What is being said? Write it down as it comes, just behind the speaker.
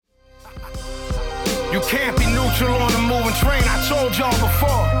You can't be neutral on a moving train, I told y'all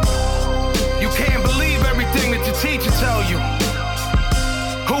before. You can't believe everything that your teacher tell you.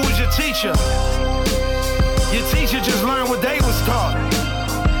 Who was your teacher? Your teacher just learned what they was taught.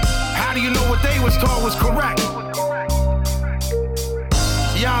 How do you know what they was taught was correct?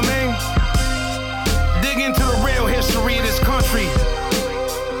 Yeah, I mean, dig into the real history of this country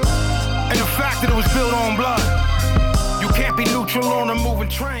and the fact that it was built on blood. You can't be neutral on a moving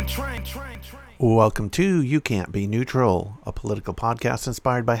train. Welcome to You Can't Be Neutral, a political podcast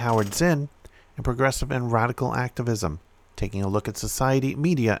inspired by Howard Zinn and progressive and radical activism, taking a look at society,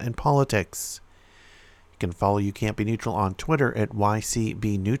 media, and politics. You can follow You Can't Be Neutral on Twitter at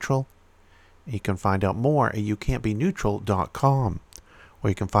YCBNeutral. You can find out more at youcan'tbeneutral.com, where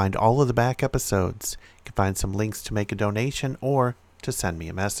you can find all of the back episodes. You can find some links to make a donation or to send me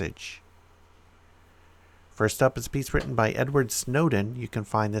a message. First up is a piece written by Edward Snowden. You can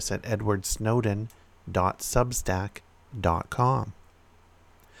find this at edwardsnowden.substack.com.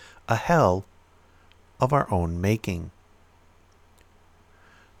 A hell of our own making.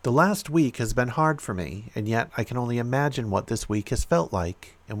 The last week has been hard for me, and yet I can only imagine what this week has felt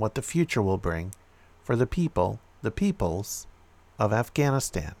like and what the future will bring for the peoples of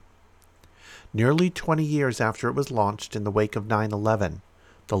Afghanistan. Nearly 20 years after it was launched in the wake of 9/11,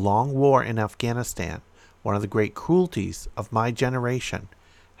 the long war in Afghanistan, one of the great cruelties of my generation,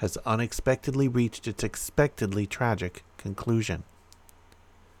 has unexpectedly reached its expectedly tragic conclusion.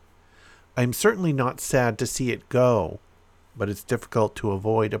 I am certainly not sad to see it go, but it's difficult to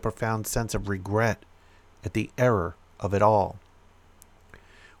avoid a profound sense of regret at the error of it all.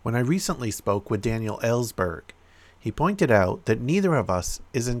 When I recently spoke with Daniel Ellsberg, he pointed out that neither of us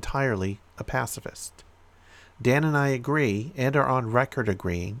is entirely a pacifist. Dan and I agree, and are on record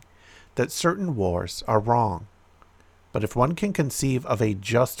agreeing, that certain wars are wrong. But if one can conceive of a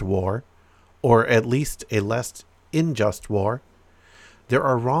just war, or at least a less unjust war, there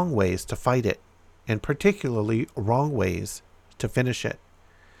are wrong ways to fight it, and particularly wrong ways to finish it.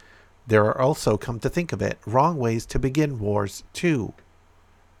 There are also, come to think of it, wrong ways to begin wars too,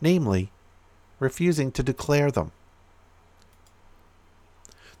 namely, refusing to declare them.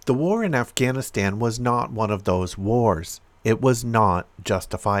 The war in Afghanistan was not one of those wars. It was not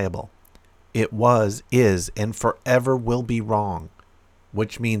justifiable. It was, is, and forever will be wrong,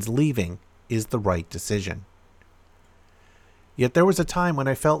 which means leaving is the right decision. Yet there was a time when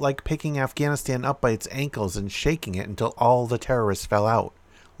I felt like picking Afghanistan up by its ankles and shaking it until all the terrorists fell out,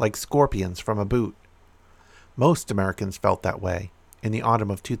 like scorpions from a boot. Most Americans felt that way in the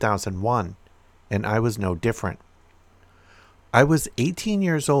autumn of 2001, and I was no different. I was 18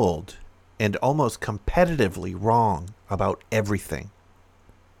 years old and almost competitively wrong about everything.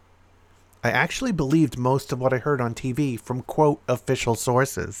 I actually believed most of what I heard on TV from, quote, official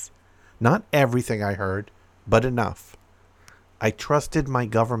sources. Not everything I heard, but enough. I trusted my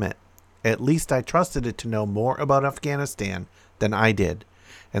government. At least I trusted it to know more about Afghanistan than I did.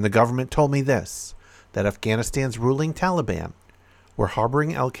 And the government told me this, that Afghanistan's ruling Taliban were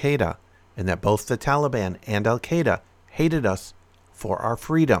harboring Al-Qaeda, and that both the Taliban and Al-Qaeda hated us for our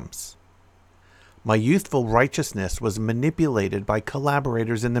freedoms. My youthful righteousness was manipulated by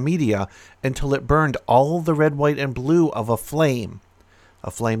collaborators in the media until it burned all the red, white, and blue of a flame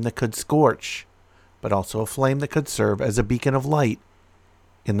that could scorch, but also a flame that could serve as a beacon of light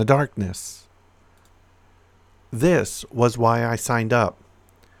in the darkness. This was why I signed up,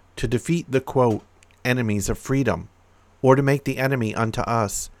 to defeat the, quote, enemies of freedom, or to make the enemy unto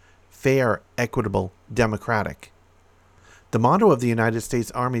us fair, equitable, democratic. The motto of the United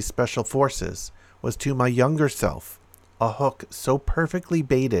States Army Special Forces was to my younger self, a hook so perfectly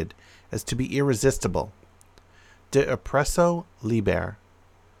baited as to be irresistible. De oppresso liber,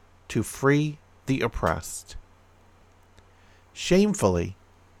 to free the oppressed. Shamefully,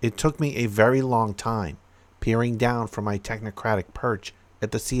 it took me a very long time, peering down from my technocratic perch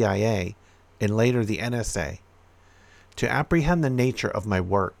at the CIA and later the NSA, to apprehend the nature of my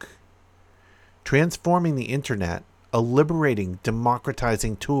work. Transforming the internet, a liberating,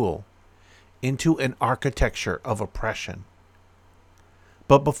 democratizing tool, into an architecture of oppression.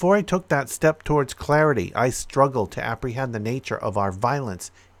 But before I took that step towards clarity, I struggled to apprehend the nature of our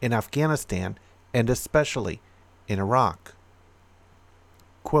violence in Afghanistan and especially in Iraq.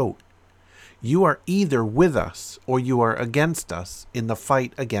 Quote, "You are either with us or you are against us in the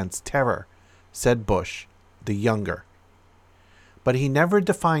fight against terror," said Bush, the younger. But he never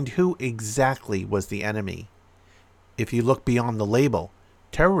defined who exactly was the enemy. If you look beyond the label,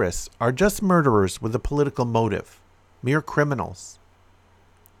 terrorists are just murderers with a political motive, mere criminals.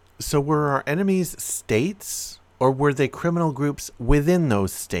 So were our enemies states, or were they criminal groups within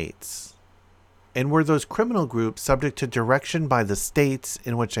those states? And were those criminal groups subject to direction by the states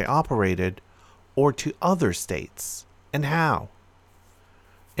in which they operated or to other states? And how?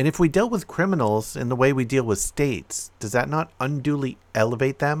 And if we dealt with criminals in the way we deal with states, does that not unduly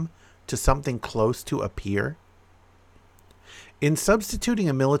elevate them to something close to a peer? In substituting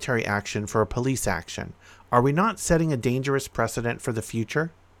a military action for a police action, are we not setting a dangerous precedent for the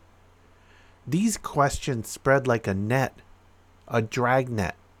future? These questions spread like a net, a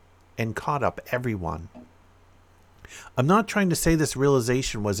dragnet, and caught up everyone. I'm not trying to say this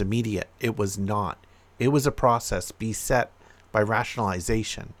realization was immediate. It was not. It was a process beset by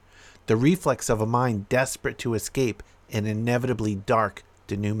rationalization, the reflex of a mind desperate to escape an inevitably dark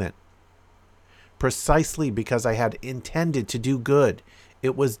denouement. Precisely because I had intended to do good,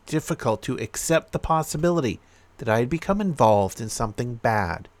 it was difficult to accept the possibility that I had become involved in something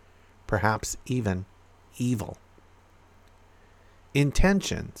bad, perhaps even evil.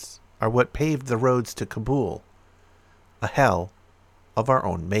 Intentions are what paved the roads to Kabul, a hell of our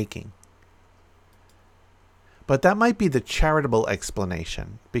own making. But that might be the charitable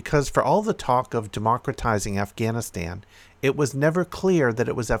explanation, because for all the talk of democratizing Afghanistan, it was never clear that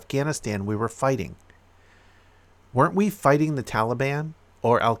it was Afghanistan we were fighting. Weren't we fighting the Taliban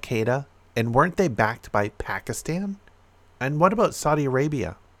or Al-Qaeda, and weren't they backed by Pakistan? And what about Saudi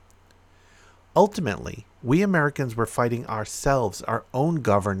Arabia? Ultimately, we Americans were fighting ourselves, our own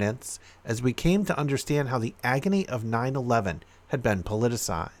governance, as we came to understand how the agony of 9/11 had been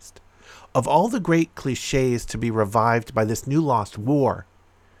politicized. Of all the great cliches to be revived by this new lost war,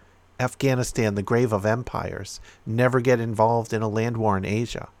 Afghanistan, the grave of empires, never get involved in a land war in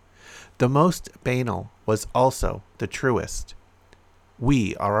Asia. The most banal was also the truest.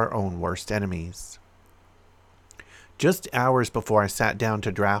 We are our own worst enemies. Just hours before I sat down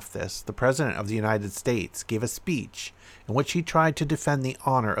to draft this, the President of the United States gave a speech in which he tried to defend the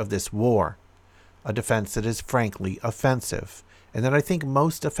honor of this war, a defense that is frankly offensive, and that I think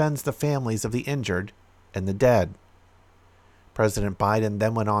most offends the families of the injured and the dead. President Biden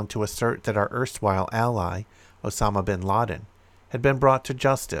then went on to assert that our erstwhile ally, Osama bin Laden, had been brought to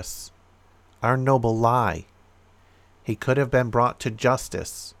justice. Our noble lie. He could have been brought to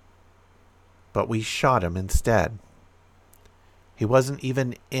justice, but we shot him instead. He wasn't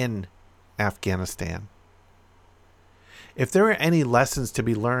even in Afghanistan. If there are any lessons to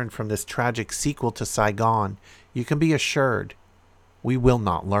be learned from this tragic sequel to Saigon, you can be assured we will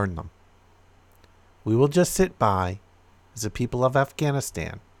not learn them. We will just sit by as the people of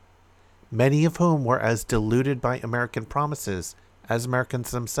Afghanistan, many of whom were as deluded by American promises as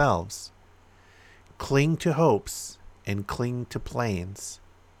Americans themselves, cling to hopes and cling to planes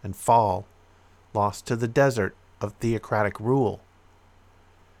and fall, lost to the desert of theocratic rule.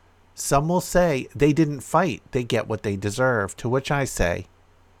 Some will say they didn't fight, they get what they deserve, to which I say,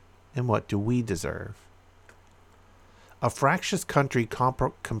 and what do we deserve? A fractious country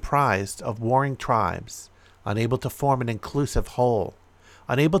comprised of warring tribes, unable to form an inclusive whole,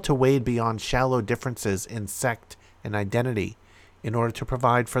 unable to wade beyond shallow differences in sect and identity in order to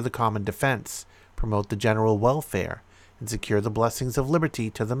provide for the common defense, promote the general welfare, and secure the blessings of liberty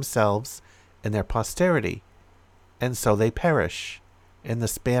to themselves and their posterity, and so they perish in the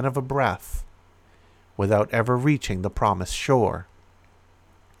span of a breath without ever reaching the promised shore.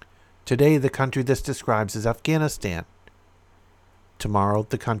 Today, the country this describes is Afghanistan. Tomorrow,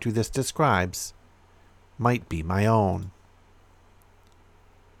 the country this describes might be my own.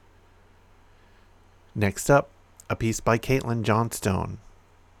 Next up, a piece by Caitlin Johnstone.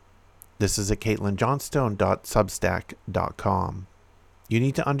 This is at caitlinjohnstone.substack.com. You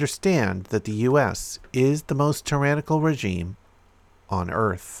need to understand that the U.S. is the most tyrannical regime on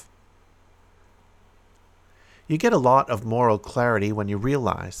Earth. You get a lot of moral clarity when you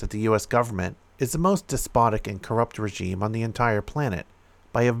realize that the U.S. government is the most despotic and corrupt regime on the entire planet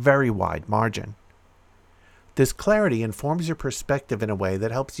by a very wide margin. This clarity informs your perspective in a way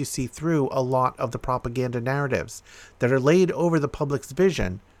that helps you see through a lot of the propaganda narratives that are laid over the public's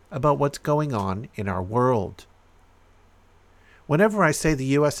vision about what's going on in our world. Whenever I say the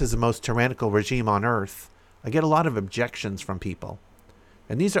U.S. is the most tyrannical regime on Earth, I get a lot of objections from people.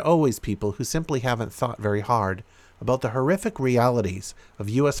 And these are always people who simply haven't thought very hard about the horrific realities of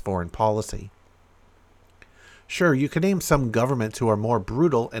U.S. foreign policy. Sure, you can name some governments who are more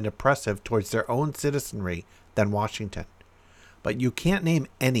brutal and oppressive towards their own citizenry than Washington, but you can't name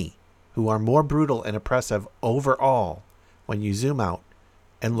any who are more brutal and oppressive overall when you zoom out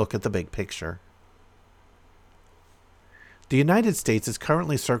and look at the big picture. The United States is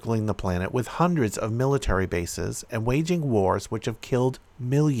currently circling the planet with hundreds of military bases and waging wars which have killed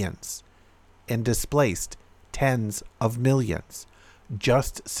millions and displaced tens of millions,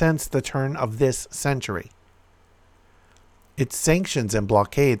 just since the turn of this century. Its sanctions and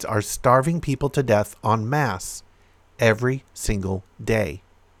blockades are starving people to death en masse every single day.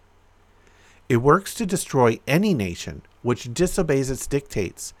 It works to destroy any nation which disobeys its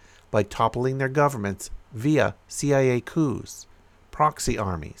dictates by toppling their governments via CIA coups, proxy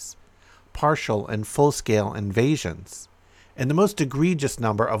armies, partial and full-scale invasions, and the most egregious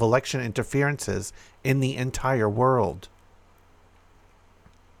number of election interferences in the entire world.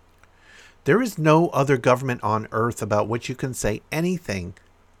 There is no other government on earth about which you can say anything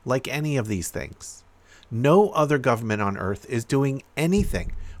like any of these things. No other government on earth is doing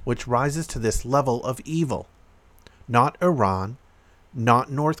anything which rises to this level of evil. Not Iran,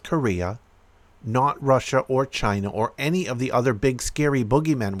 not North Korea, not Russia or China or any of the other big scary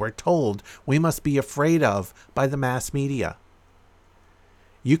boogeymen we're told we must be afraid of by the mass media.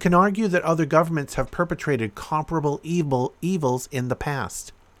 You can argue that other governments have perpetrated comparable evils in the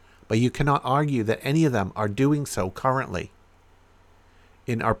past, but you cannot argue that any of them are doing so currently.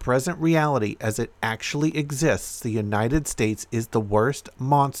 In our present reality as it actually exists, the United States is the worst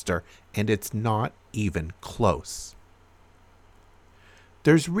monster, and it's not even close.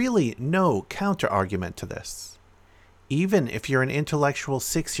 There's really no counter-argument to this. Even if you're an intellectual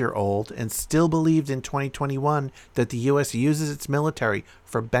 6-year-old and still believed in 2021 that the U.S. uses its military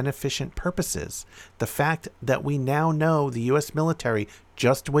for beneficent purposes, the fact that we now know the U.S. military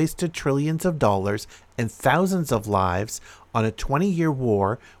just wasted trillions of dollars and thousands of lives on a 20-year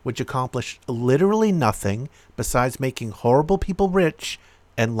war which accomplished literally nothing besides making horrible people rich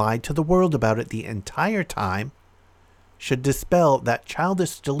and lied to the world about it the entire time, should dispel that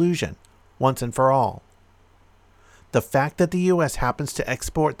childish delusion once and for all. The fact that the U.S. happens to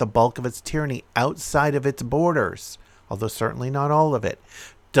export the bulk of its tyranny outside of its borders, although certainly not all of it,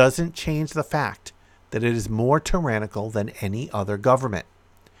 doesn't change the fact that it is more tyrannical than any other government.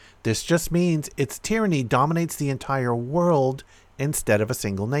 This just means its tyranny dominates the entire world instead of a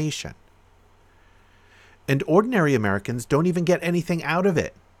single nation. And ordinary Americans don't even get anything out of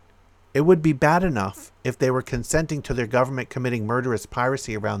it. It would be bad enough if they were consenting to their government committing murderous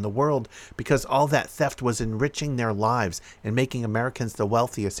piracy around the world because all that theft was enriching their lives and making Americans the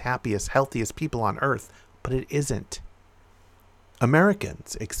wealthiest, happiest, healthiest people on earth, but it isn't.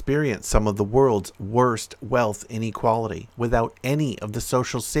 Americans experience some of the world's worst wealth inequality without any of the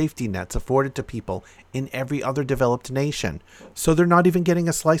social safety nets afforded to people in every other developed nation, so they're not even getting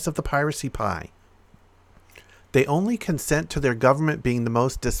a slice of the piracy pie. They only consent to their government being the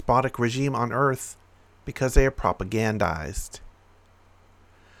most despotic regime on earth because they are propagandized.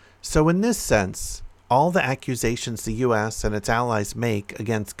 So in this sense, all the accusations the U.S. and its allies make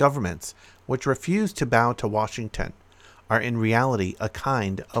against governments which refuse to bow to Washington are in reality a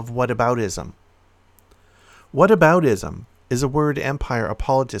kind of whataboutism. Whataboutism is a word empire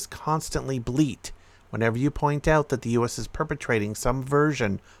apologists constantly bleat whenever you point out that the U.S. is perpetrating some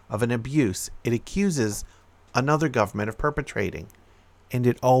version of an abuse it accuses another government of perpetrating, and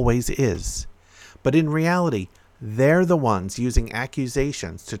it always is. But in reality, they're the ones using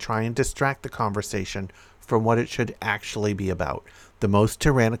accusations to try and distract the conversation from what it should actually be about, the most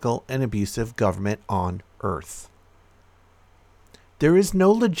tyrannical and abusive government on earth. There is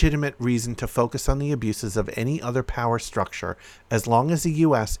no legitimate reason to focus on the abuses of any other power structure as long as the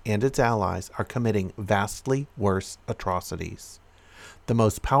U.S. and its allies are committing vastly worse atrocities. The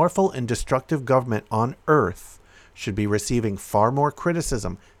most powerful and destructive government on earth should be receiving far more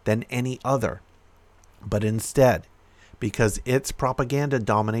criticism than any other. But instead, because its propaganda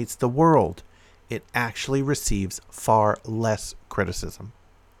dominates the world, it actually receives far less criticism.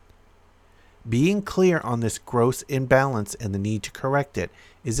 Being clear on this gross imbalance and the need to correct it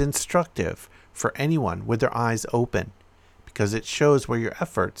is instructive for anyone with their eyes open, because it shows where your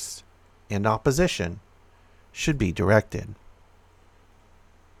efforts and opposition should be directed.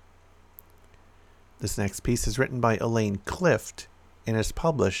 This next piece is written by Elaine Clift and is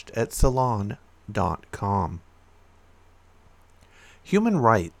published at Salon.com. Human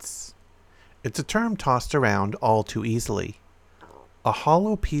rights. It's a term tossed around all too easily. A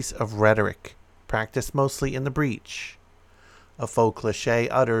hollow piece of rhetoric practiced mostly in the breach. A faux cliché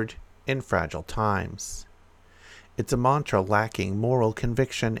uttered in fragile times. It's a mantra lacking moral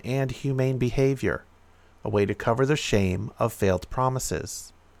conviction and humane behavior. A way to cover the shame of failed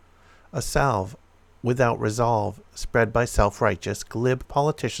promises. A salve without resolve spread by self-righteous, glib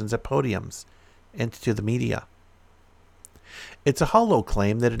politicians at podiums and to the media. It's a hollow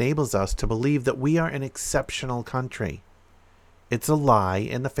claim that enables us to believe that we are an exceptional country. It's a lie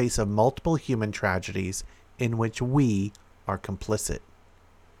in the face of multiple human tragedies in which we are complicit.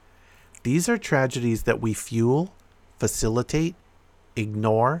 These are tragedies that we fuel, facilitate,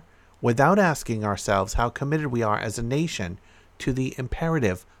 ignore, without asking ourselves how committed we are as a nation to the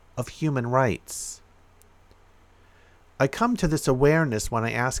imperative of human rights. I come to this awareness when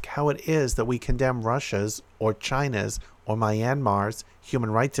I ask how it is that we condemn Russia's or China's or Myanmar's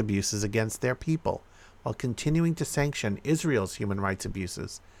human rights abuses against their people, while continuing to sanction Israel's human rights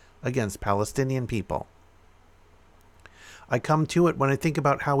abuses against Palestinian people. I come to it when I think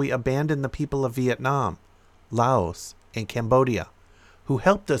about how we abandon the people of Vietnam, Laos, and Cambodia, who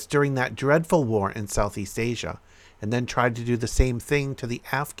helped us during that dreadful war in Southeast Asia, and then tried to do the same thing to the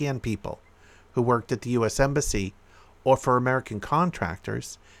Afghan people who worked at the U.S. Embassy or for American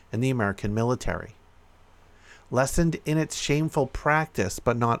contractors in the American military. Lessened in its shameful practice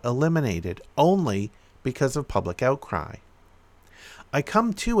but not eliminated only because of public outcry. I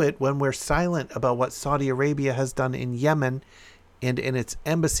come to it when we're silent about what Saudi Arabia has done in Yemen and in its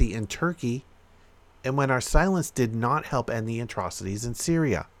embassy in Turkey, and when our silence did not help end the atrocities in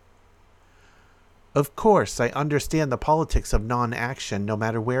Syria. Of course, I understand the politics of non-action no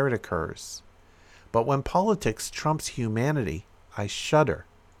matter where it occurs. But when politics trumps humanity, I shudder.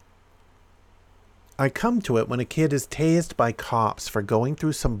 I come to it when a kid is tased by cops for going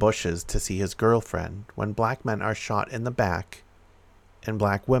through some bushes to see his girlfriend, when black men are shot in the back and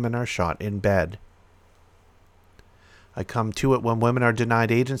black women are shot in bed. I come to it when women are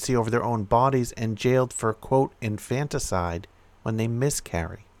denied agency over their own bodies and jailed for, quote, infanticide when they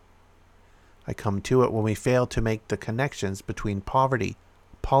miscarry. I come to it when we fail to make the connections between poverty,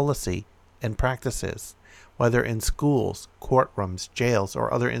 policy, and practices, whether in schools, courtrooms, jails,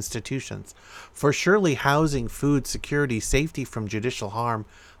 or other institutions. For surely housing, food, security, safety from judicial harm,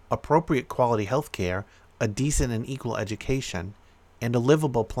 appropriate quality health care, a decent and equal education, and a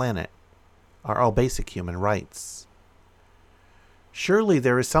livable planet are all basic human rights. Surely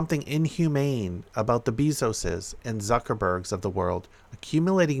there is something inhumane about the Bezoses and Zuckerbergs of the world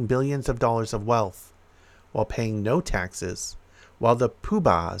accumulating billions of dollars of wealth while paying no taxes, while the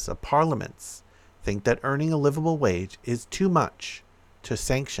poobahs of parliaments think that earning a livable wage is too much to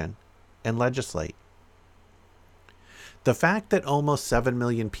sanction and legislate. The fact that almost 7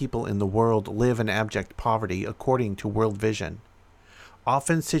 million people in the world live in abject poverty according to World Vision,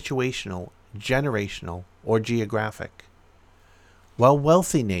 often situational, generational, or geographic, while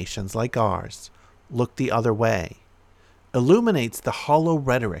wealthy nations like ours look the other way, illuminates the hollow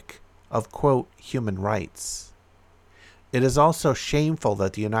rhetoric of, quote, human rights. It is also shameful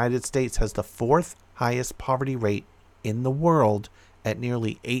that the United States has the fourth highest poverty rate in the world at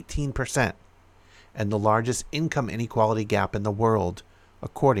nearly 18%, and the largest income inequality gap in the world,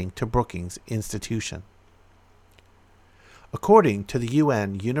 according to Brookings Institution. According to the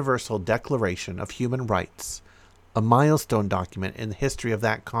UN Universal Declaration of Human Rights, a milestone document in the history of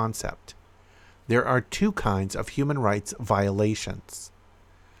that concept, there are two kinds of human rights violations: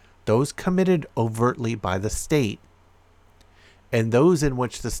 those committed overtly by the state, and those in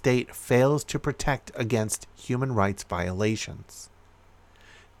which the state fails to protect against human rights violations.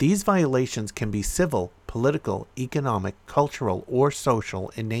 These violations can be civil, political, economic, cultural, or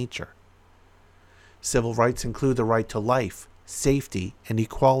social in nature. Civil rights include the right to life, safety, and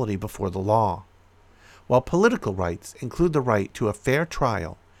equality before the law, while political rights include the right to a fair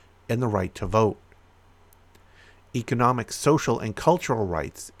trial and the right to vote. Economic, social, and cultural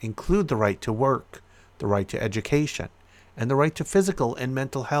rights include the right to work, the right to education, and the right to physical and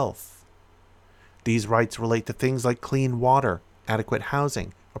mental health. These rights relate to things like clean water, adequate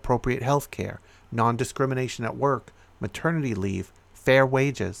housing, appropriate health care, non-discrimination at work, maternity leave, fair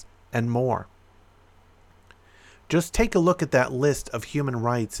wages, and more. Just take a look at that list of human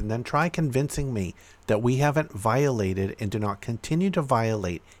rights and then try convincing me that we haven't violated and do not continue to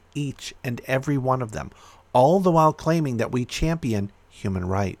violate each and every one of them, all the while claiming that we champion human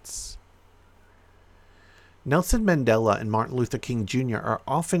rights. Nelson Mandela and Martin Luther King Jr. are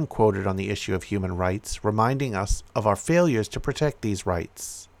often quoted on the issue of human rights, reminding us of our failures to protect these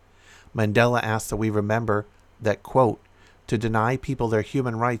rights. Mandela asks that we remember that, quote, to deny people their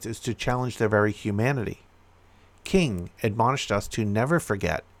human rights is to challenge their very humanity. King admonished us to never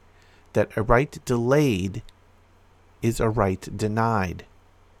forget that a right delayed is a right denied.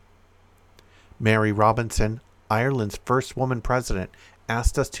 Mary Robinson, Ireland's first woman president,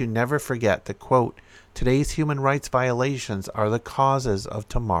 asked us to never forget that, quote, today's human rights violations are the causes of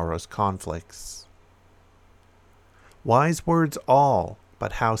tomorrow's conflicts. Wise words all,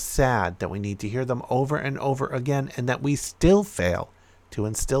 but how sad that we need to hear them over and over again and that we still fail to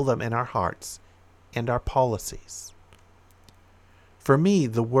instill them in our hearts and our policies. For me,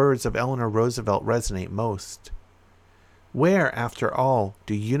 the words of Eleanor Roosevelt resonate most. Where, after all,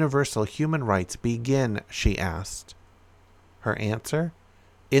 do universal human rights begin, she asked. Her answer?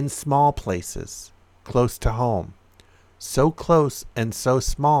 In small places, close to home. So close and so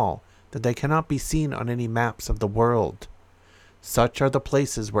small that they cannot be seen on any maps of the world. Such are the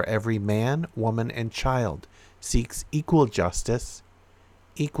places where every man, woman, and child seeks equal justice,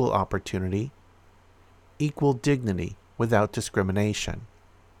 equal opportunity, equal dignity without discrimination.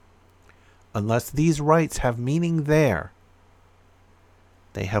 Unless these rights have meaning there,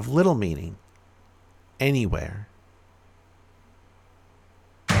 they have little meaning anywhere.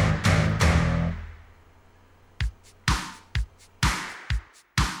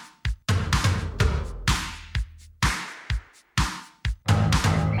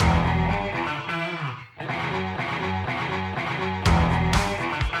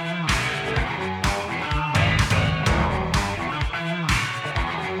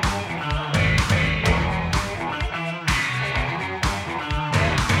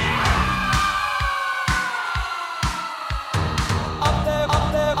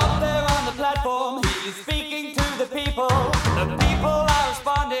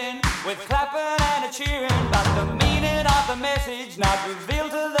 With clapping and a cheering, but the meaning of the message not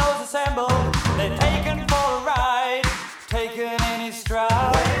revealed to those assembled. They're taken for a ride, taken in his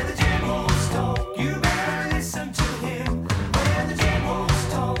stride. When the generals talk, you better listen to him. When the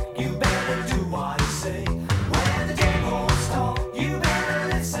generals talk, you better do what he say. When the generals talk, you better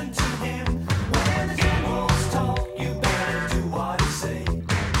listen to him. When the generals talk, you better do what he say.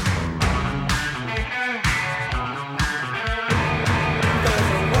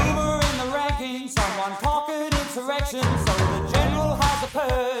 Someone talking insurrection, so the general has a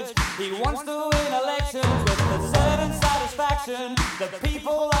purge. He wants to win elections with a certain satisfaction. The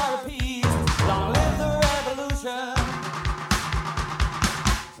people are appeased. Long live the revolution.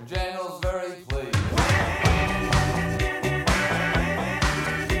 The general's very pleased.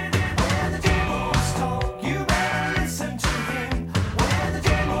 When the generals talk, you better listen to him. When the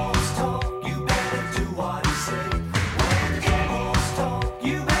generals talk, you better do what he say. When the generals talk,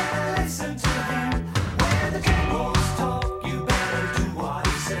 you better listen to him. When the generals talk, you better do what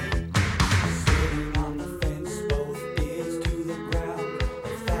he say. Sitting on the fence, both ears to the ground. A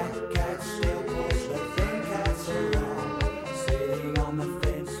fat cat still pulls the thin cats around. Sitting on the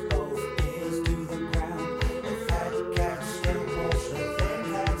fence, both ears to the ground. A fat cat still pulls the thin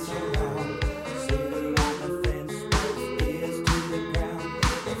cats around. Sitting on the fence, both ears to the ground.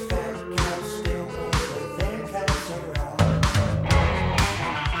 A fat cat still pulls the thin cats around.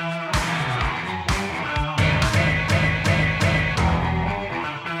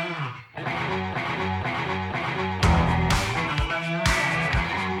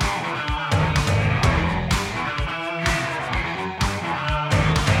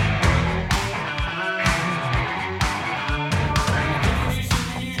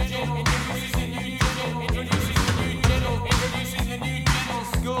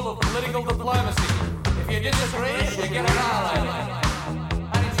 School of Political Diplomacy. If you disagree, you get annihilated.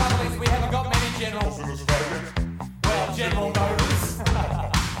 Only trouble is we haven't got many generals in Australia. Well, General Motors,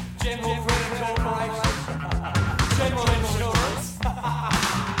 General Credit Corporation, General Insurance.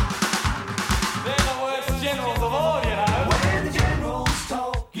 They're the worst generals of all, you know. When the generals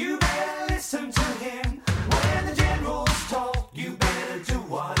talk, you better listen to him. When the generals talk, you better do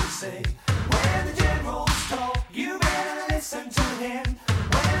what he say. When the generals talk, you better listen to him.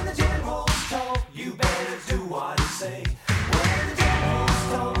 When the generals talk, you better do what he say. When the generals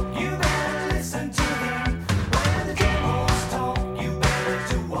talk, you better listen to him. When the generals talk, you better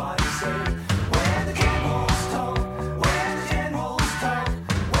do what he say. When the generals talk, when the generals talk,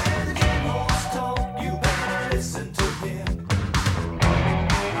 when the generals talk, you better listen to him.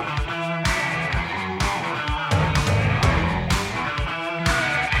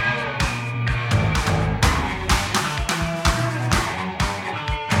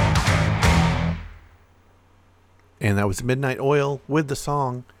 And that was Midnight Oil with the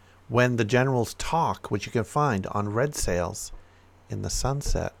song When the Generals Talk, which you can find on Red Sails in the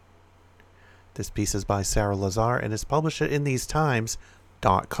Sunset. This piece is by Sarah Lazar and is published at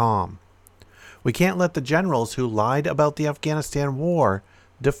InTheseTimes.com. We can't let the generals who lied about the Afghanistan war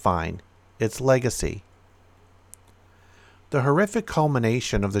define its legacy. The horrific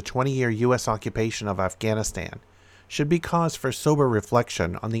culmination of the 20-year U.S. occupation of Afghanistan should be cause for sober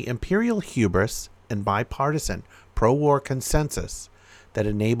reflection on the imperial hubris and bipartisan pro-war consensus that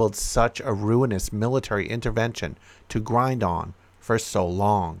enabled such a ruinous military intervention to grind on for so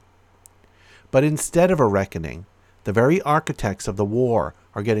long. But instead of a reckoning, the very architects of the war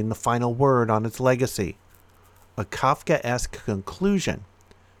are getting the final word on its legacy, a Kafkaesque conclusion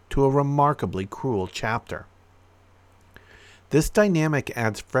to a remarkably cruel chapter. This dynamic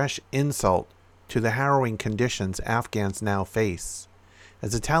adds fresh insult to the harrowing conditions Afghans now face.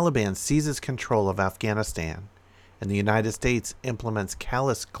 As the Taliban seizes control of Afghanistan and the United States implements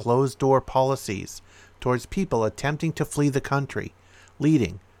callous closed-door policies towards people attempting to flee the country,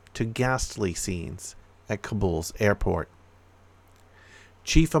 leading to ghastly scenes at Kabul's airport.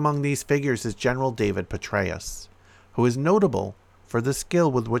 Chief among these figures is General David Petraeus, who is notable for the skill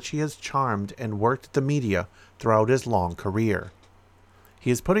with which he has charmed and worked the media throughout his long career. He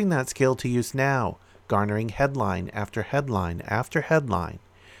is putting that skill to use now, garnering headline after headline after headline,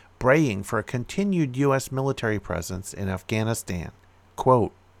 braying for a continued U.S. military presence in Afghanistan.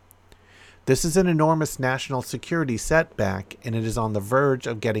 Quote, "This is an enormous national security setback, and it is on the verge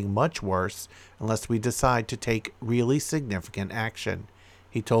of getting much worse unless we decide to take really significant action,"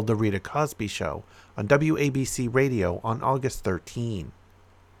 he told The Rita Cosby Show on WABC Radio on August 13.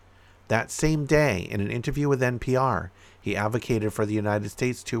 That same day, in an interview with NPR, he advocated for the United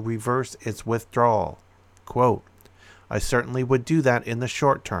States to reverse its withdrawal. Quote, "I certainly would do that in the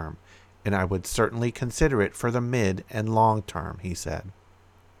short term, and I would certainly consider it for the mid and long term," he said.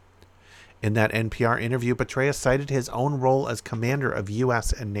 In that NPR interview, Petraeus cited his own role as commander of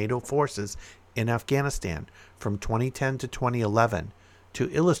U.S. and NATO forces in Afghanistan from 2010 to 2011 to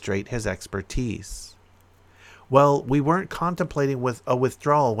illustrate his expertise. "Well, we weren't contemplating with a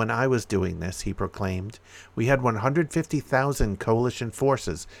withdrawal when I was doing this," he proclaimed. "We had 150,000 coalition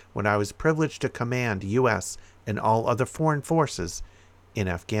forces when I was privileged to command U.S. and all other foreign forces in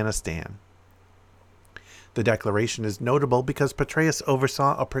Afghanistan." The declaration is notable because Petraeus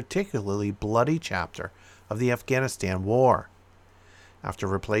oversaw a particularly bloody chapter of the Afghanistan War. After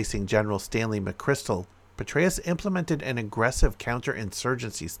replacing General Stanley McChrystal, Petraeus implemented an aggressive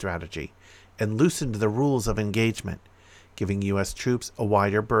counterinsurgency strategy and loosened the rules of engagement, giving U.S. troops a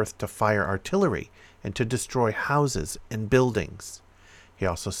wider berth to fire artillery and to destroy houses and buildings. He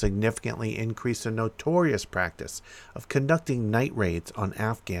also significantly increased the notorious practice of conducting night raids on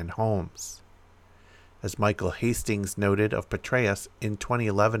Afghan homes. As Michael Hastings noted of Petraeus in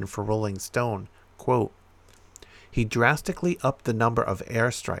 2011 for Rolling Stone, quote, "He drastically upped the number of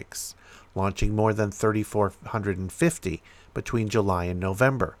airstrikes, launching more than 3,450 between July and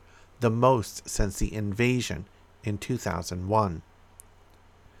November, the most since the invasion in 2001.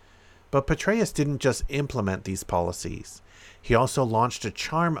 But Petraeus didn't just implement these policies. He also launched a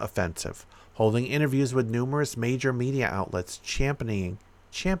charm offensive, holding interviews with numerous major media outlets championing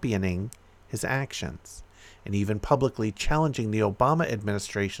his actions, and even publicly challenging the Obama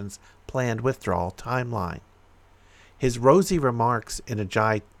administration's planned withdrawal timeline. His rosy remarks in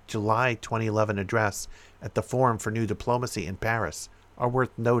a July 2011 address at the Forum for New Diplomacy in Paris are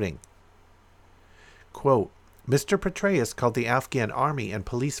worth noting. Quote, "Mr. Petraeus called the Afghan army and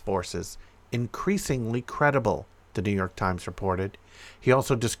police forces increasingly credible," the New York Times reported. He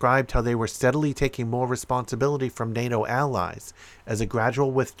also described how they were steadily taking more responsibility from NATO allies as a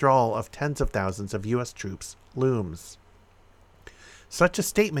gradual withdrawal of tens of thousands of U.S. troops looms. Such a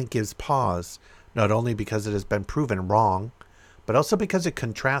statement gives pause, not only because it has been proven wrong, but also because it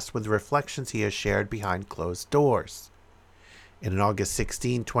contrasts with the reflections he has shared behind closed doors. In an August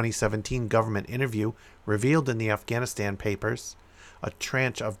 16, 2017 government interview revealed in the Afghanistan Papers, a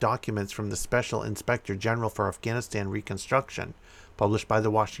tranche of documents from the Special Inspector General for Afghanistan Reconstruction, published by the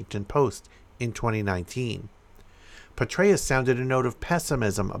Washington Post in 2019, Petraeus sounded a note of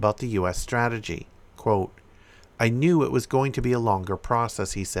pessimism about the U.S. strategy. Quote, "I knew it was going to be a longer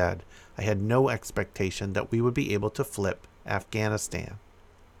process," he said. "I had no expectation that we would be able to flip Afghanistan."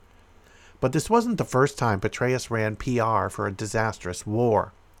 But this wasn't the first time Petraeus ran PR for a disastrous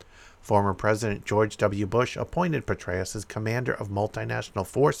war. Former President George W. Bush appointed Petraeus as commander of multinational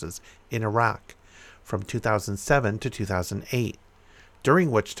forces in Iraq from 2007 to 2008,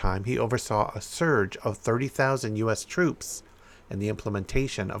 during which time he oversaw a surge of 30,000 U.S. troops and the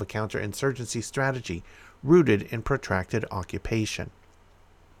implementation of a counterinsurgency strategy rooted in protracted occupation.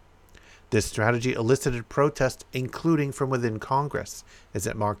 This strategy elicited protests, including from within Congress, as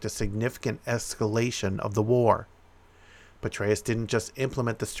it marked a significant escalation of the war. Petraeus didn't just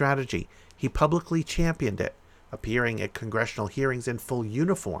implement the strategy, he publicly championed it, appearing at congressional hearings in full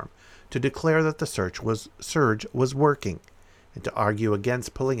uniform to declare that the surge was working, and to argue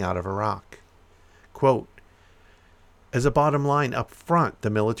against pulling out of Iraq. Quote, "As a bottom line up front, the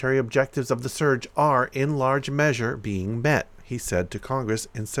military objectives of the surge are, in large measure, being met," he said to Congress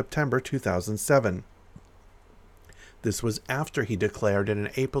in September 2007. This was after he declared in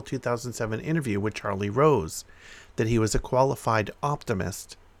an April 2007 interview with Charlie Rose that he was a qualified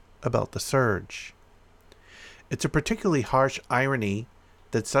optimist about the surge. It's a particularly harsh irony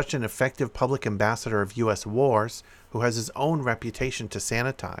that such an effective public ambassador of U.S. wars, who has his own reputation to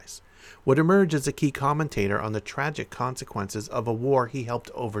sanitize, would emerge as a key commentator on the tragic consequences of a war he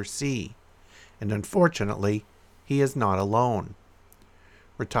helped oversee. And unfortunately, he is not alone.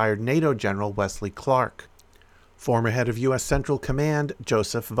 Retired NATO General Wesley Clark, former head of U.S. Central Command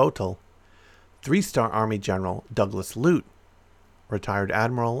Joseph Votel, three-star Army General Douglas Lute, retired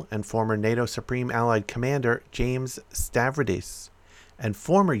Admiral and former NATO Supreme Allied Commander James Stavridis, and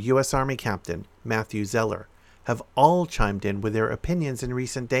former U.S. Army Captain Matthew Zeller have all chimed in with their opinions in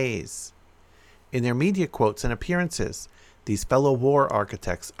recent days. In their media quotes and appearances, these fellow war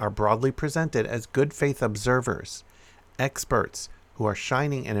architects are broadly presented as good faith observers, experts who are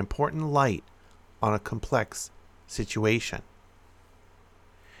shining an important light on a complex situation.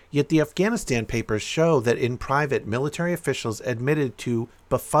 Yet the Afghanistan papers show that in private, military officials admitted to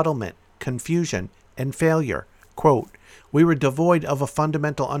befuddlement, confusion, and failure. Quote, "We were devoid of a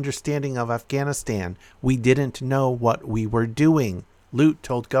fundamental understanding of Afghanistan. We didn't know what we were doing," Lute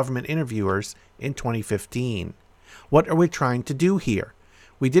told government interviewers in 2015. "What are we trying to do here?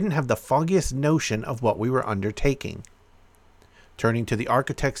 We didn't have the foggiest notion of what we were undertaking." Turning to the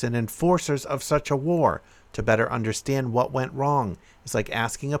architects and enforcers of such a war to better understand what went wrong is like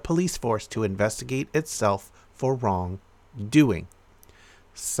asking a police force to investigate itself for wrongdoing.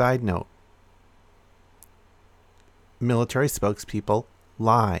 Side note: military spokespeople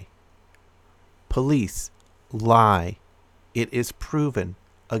lie. Police lie. It is proven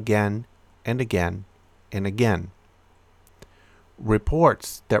again and again and again.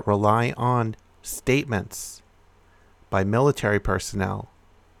 Reports that rely on statements by military personnel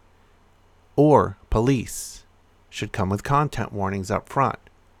or police should come with content warnings up front.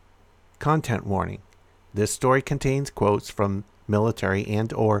 Content warning: this story contains quotes from military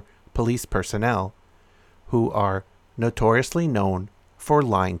and or police personnel who are notoriously known for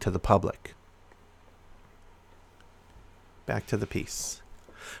lying to the public. Back to the piece.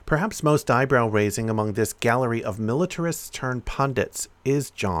 Perhaps most eyebrow-raising among this gallery of militarists turned pundits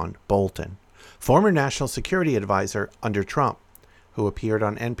is John Bolton, former National Security Advisor under Trump, who appeared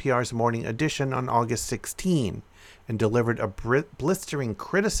on NPR's Morning Edition on August 16 and delivered a blistering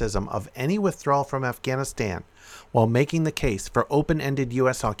criticism of any withdrawal from Afghanistan while making the case for open-ended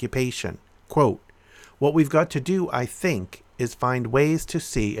U.S. occupation. Quote, "What we've got to do, I think, is find ways to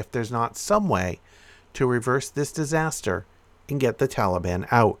see if there's not some way to reverse this disaster and get the Taliban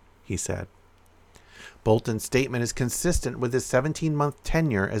out," he said. Bolton's statement is consistent with his 17-month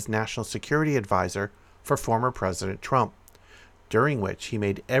tenure as National Security Advisor for former President Trump, during which he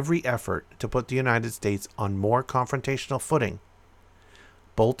made every effort to put the United States on more confrontational footing.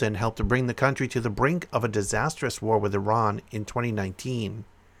 Bolton helped to bring the country to the brink of a disastrous war with Iran in 2019.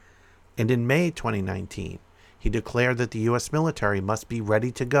 And in May 2019, he declared that the U.S. military must be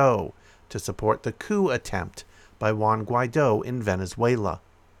ready to go to support the coup attempt by Juan Guaido in Venezuela.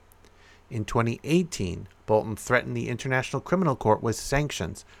 In 2018, Bolton threatened the International Criminal Court with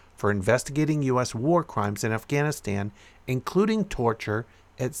sanctions for investigating U.S. war crimes in Afghanistan, including torture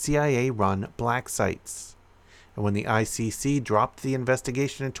at CIA-run black sites. And when the ICC dropped the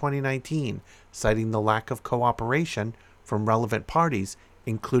investigation in 2019, citing the lack of cooperation from relevant parties,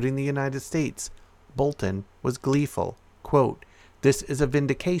 including the United States, Bolton was gleeful. Quote, "This is a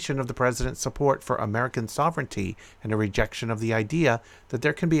vindication of the president's support for American sovereignty and a rejection of the idea that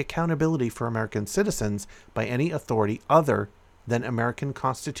there can be accountability for American citizens by any authority other than American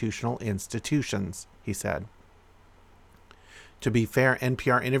constitutional institutions," he said. To be fair,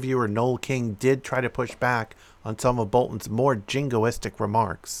 NPR interviewer Noel King did try to push back on some of Bolton's more jingoistic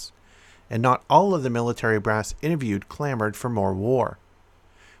remarks, and not all of the military brass interviewed clamored for more war.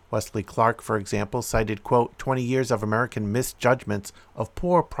 Wesley Clark, for example, cited, quote, 20 years of American misjudgments of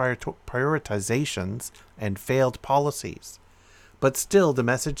poor prioritizations and failed policies. But still, the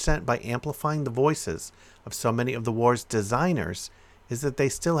message sent by amplifying the voices of so many of the war's designers is that they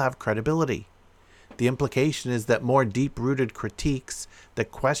still have credibility. The implication is that more deep-rooted critiques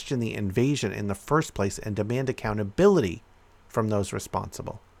that question the invasion in the first place and demand accountability from those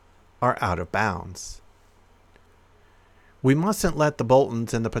responsible are out of bounds. We mustn't let the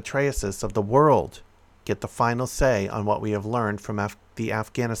Boltons and the Petraeuses of the world get the final say on what we have learned from the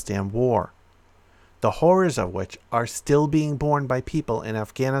Afghanistan war, the horrors of which are still being borne by people in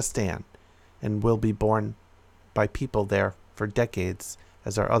Afghanistan and will be borne by people there for decades,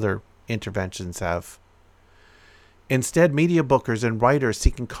 as our other interventions have. Instead, media bookers and writers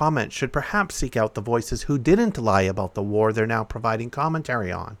seeking comment should perhaps seek out the voices who didn't lie about the war they're now providing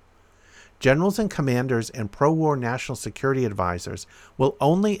commentary on. Generals and commanders and pro-war national security advisors will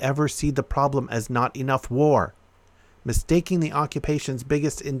only ever see the problem as not enough war, mistaking the occupation's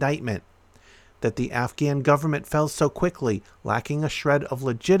biggest indictment, that the Afghan government fell so quickly, lacking a shred of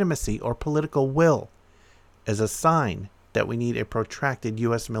legitimacy or political will, is a sign that we need a protracted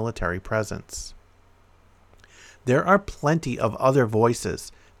U.S. military presence. There are plenty of other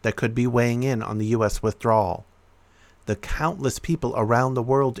voices that could be weighing in on the U.S. withdrawal. The countless people around the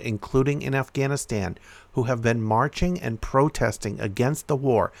world, including in Afghanistan, who have been marching and protesting against the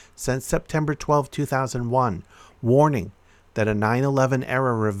war since September 12, 2001, warning that a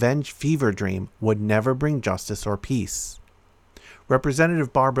 9/11-era revenge fever dream would never bring justice or peace.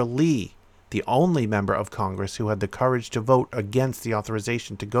 Representative Barbara Lee, the only member of Congress who had the courage to vote against the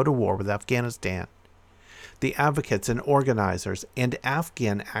authorization to go to war with Afghanistan. The advocates and organizers and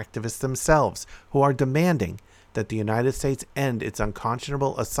Afghan activists themselves who are demanding that the United States end its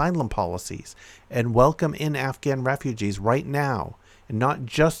unconscionable asylum policies and welcome in Afghan refugees right now, and not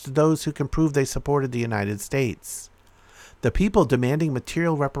just those who can prove they supported the United States. The people demanding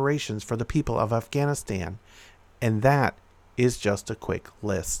material reparations for the people of Afghanistan, and that is just a quick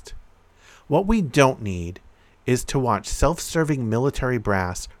list. What we don't need is to watch self-serving military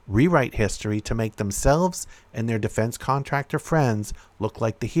brass rewrite history to make themselves and their defense contractor friends look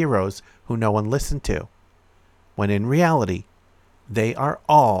like the heroes who no one listened to, when in reality, they are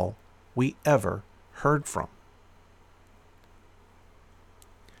all we ever heard from.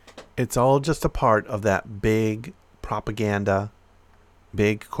 It's all just a part of that big propaganda,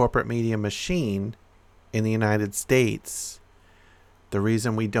 big corporate media machine in the United States. The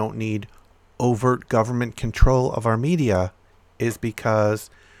reason we don't need overt government control of our media is because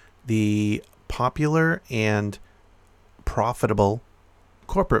the popular and profitable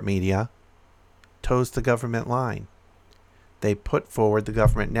corporate media toes the government line. They put forward the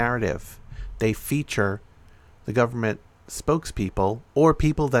government narrative. They feature the government spokespeople or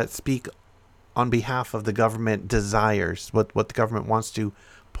people that speak on behalf of the government desires, what the government wants to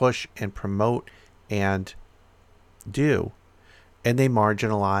push and promote and do. And they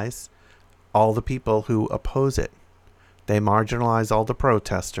marginalize all the people who oppose it. They marginalize all the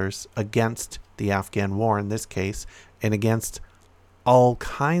protesters against the Afghan war in this case, and against all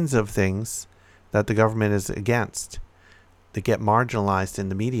kinds of things that the government is against. They get marginalized in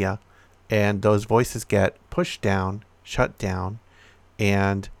the media, and those voices get pushed down, shut down,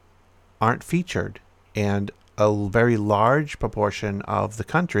 and aren't featured. And a very large proportion of the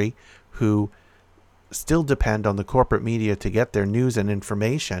country who still depend on the corporate media to get their news and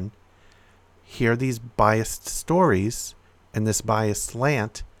information hear these biased stories and this biased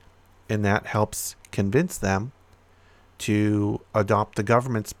slant, and that helps convince them to adopt the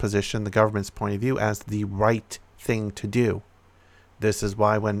government's position, the government's point of view, as the right thing to do. This is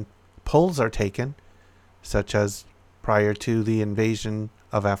why when polls are taken, such as prior to the invasion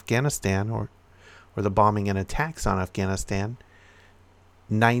of Afghanistan or the bombing and attacks on Afghanistan,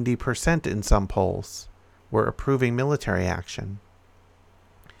 90% in some polls were approving military action.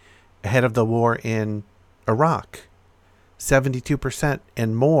 Ahead of the war in Iraq, 72%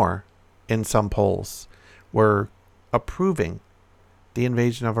 and more in some polls were approving the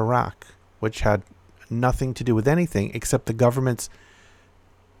invasion of Iraq, which had nothing to do with anything except the government's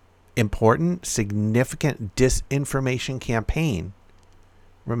important, significant disinformation campaign.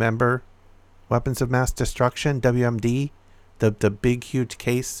 Remember weapons of mass destruction, WMD, the big, huge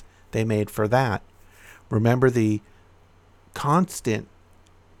case they made for that. Remember the constant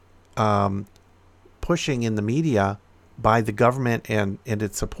pushing in the media by the government and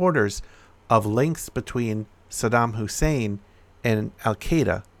its supporters of links between Saddam Hussein and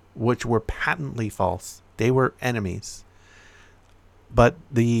Al-Qaeda, which were patently false. They were enemies. But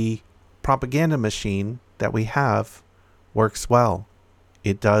the propaganda machine that we have works well.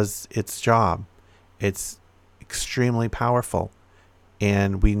 It does its job. It's extremely powerful.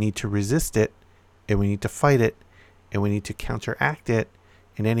 And we need to resist it, and we need to fight it, and we need to counteract it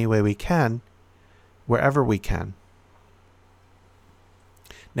in any way we can, wherever we can.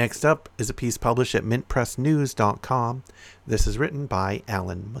 Next up is a piece published at mintpressnews.com. This is written by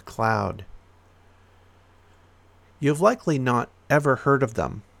Alan McLeod. You've likely not ever heard of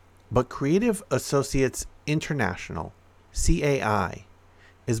them, but Creative Associates International, CAI,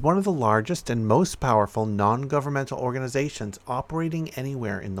 is one of the largest and most powerful non-governmental organizations operating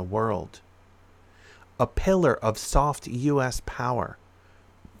anywhere in the world. A pillar of soft U.S. power,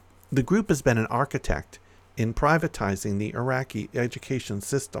 the group has been an architect in privatizing the Iraqi education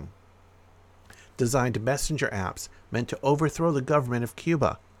system, designed messenger apps meant to overthrow the government of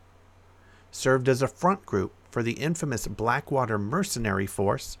Cuba, served as a front group for the infamous Blackwater Mercenary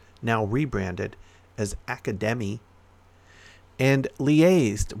Force, now rebranded as Academy, and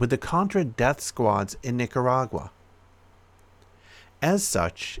liaised with the Contra death squads in Nicaragua. As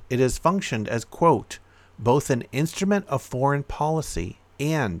such, it has functioned as, quote, both an instrument of foreign policy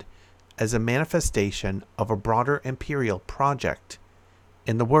and as a manifestation of a broader imperial project,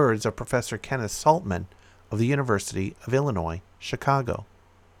 in the words of Professor Kenneth Saltman of the University of Illinois, Chicago.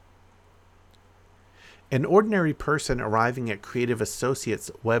 An ordinary person arriving at Creative Associates'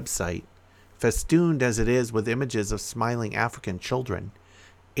 website, festooned as it is with images of smiling African children,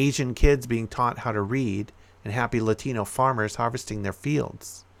 Asian kids being taught how to read, and happy Latino farmers harvesting their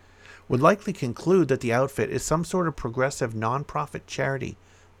fields, would likely conclude that the outfit is some sort of progressive nonprofit charity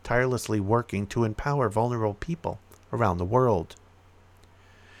tirelessly working to empower vulnerable people around the world.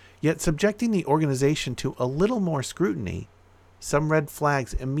 Yet subjecting the organization to a little more scrutiny, some red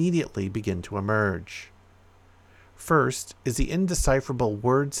flags immediately begin to emerge. First is the indecipherable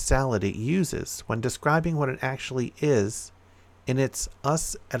word salad it uses when describing what it actually is in its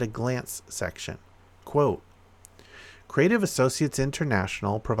Us at a Glance section. Quote, Creative Associates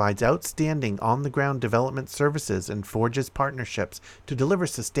International provides outstanding on-the-ground development services and forges partnerships to deliver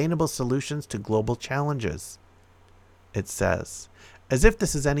sustainable solutions to global challenges, it says, as if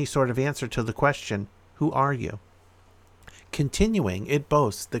this is any sort of answer to the question, who are you? Continuing, it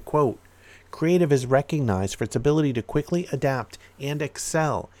boasts that, quote, Creative is recognized for its ability to quickly adapt and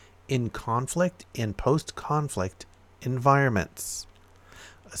excel in conflict and post-conflict environments.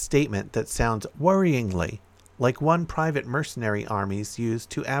 A statement that sounds worryingly like one private mercenary armies use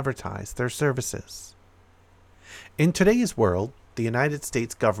to advertise their services. In today's world, the United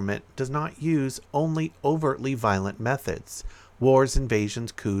States government does not use only overtly violent methods, wars,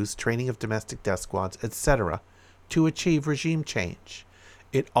 invasions, coups, training of domestic death squads, etc., to achieve regime change.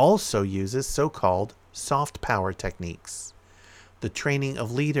 It also uses so-called soft power techniques, the training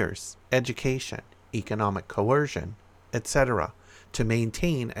of leaders, education, economic coercion, etc., to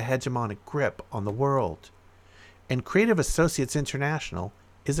maintain a hegemonic grip on the world. And Creative Associates International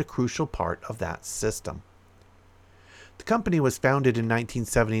is a crucial part of that system. The company was founded in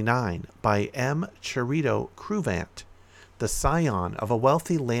 1979 by M. Charito Cruvant, the scion of a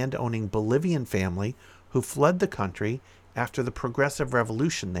wealthy land-owning Bolivian family who fled the country after the Progressive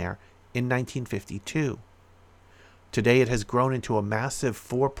Revolution there in 1952. Today it has grown into a massive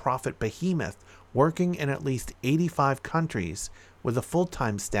for-profit behemoth working in at least 85 countries with a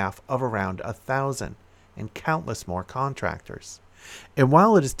full-time staff of around 1,000 and countless more contractors. And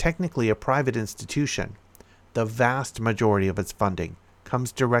while it is technically a private institution, the vast majority of its funding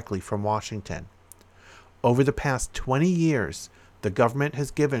comes directly from Washington. Over the past 20 years, the government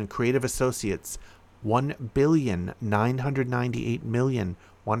has given Creative Associates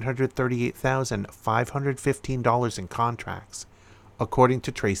 $1,998,138,515 in contracts, according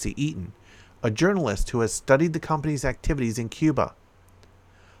to Tracy Eaton, a journalist who has studied the company's activities in Cuba.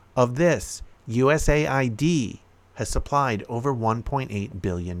 Of this, USAID has supplied over $1.8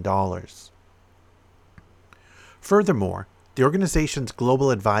 billion. Furthermore, the organization's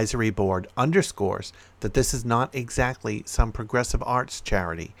Global Advisory Board underscores that this is not exactly some progressive arts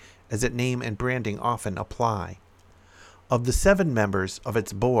charity, as its name and branding often apply. Of the 7 members of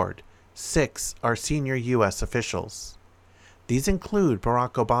its board, 6 are senior U.S. officials. These include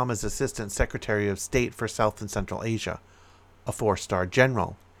Barack Obama's Assistant Secretary of State for South and Central Asia, a 4-star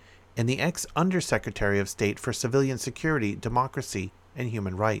general, and the ex-Undersecretary of State for Civilian Security, Democracy, and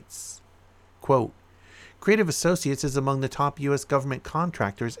Human Rights. Quote, Creative Associates is among the top U.S. government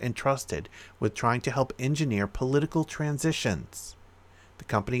contractors entrusted with trying to help engineer political transitions. The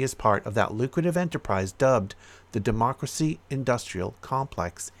company is part of that lucrative enterprise dubbed the Democracy Industrial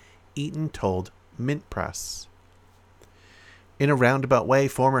Complex, Eaton told Mint Press. In a roundabout way,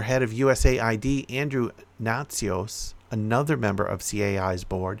 former head of USAID Andrew Natsios, another member of CAI's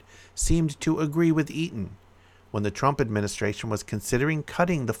board, seemed to agree with Eaton. When the Trump administration was considering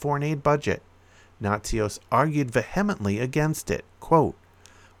cutting the foreign aid budget, Natsios argued vehemently against it. Quote,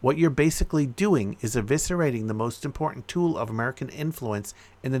 what you're basically doing is eviscerating the most important tool of American influence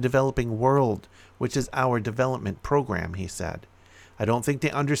in the developing world, which is our development program, he said. I don't think they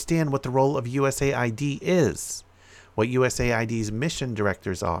understand what the role of USAID is, what USAID's mission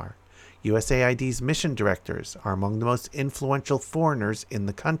directors are. USAID's mission directors are among the most influential foreigners in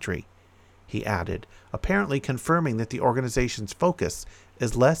the country, he added, apparently confirming that the organization's focus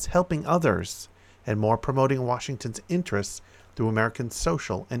is less helping others and more promoting Washington's interests through American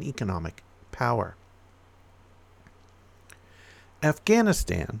social and economic power.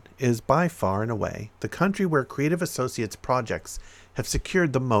 Afghanistan is by far and away the country where Creative Associates projects have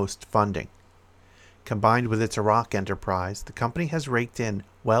secured the most funding. Combined with its Iraq enterprise, the company has raked in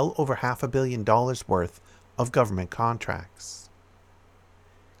well over $500 million worth of government contracts.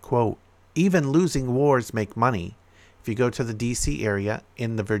 Quote, even losing wars make money, If you go to the DC area,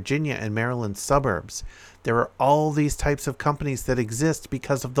 in the Virginia and Maryland suburbs, there are all these types of companies that exist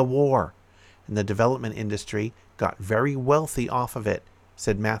because of the war. And the development industry got very wealthy off of it,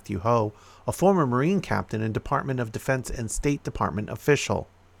 said Matthew Ho, a former Marine captain and Department of Defense and State Department official.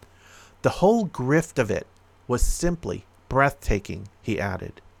 The whole grift of it was simply breathtaking, he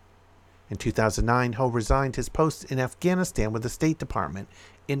added. In 2009, Ho resigned his post in Afghanistan with the State Department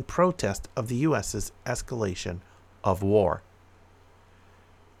in protest of the U.S.'s escalation of war.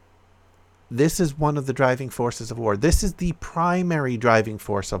 This is one of the driving forces of war. This is the primary driving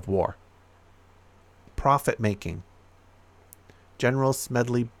force of war. Profit making. General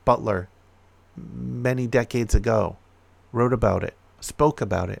Smedley Butler, many decades ago, wrote about it, spoke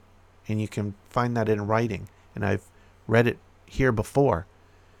about it, and you can find that in writing, and I've read it here before.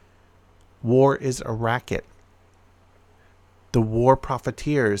 War is a racket. The war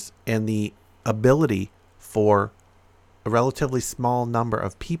profiteers and the ability for a relatively small number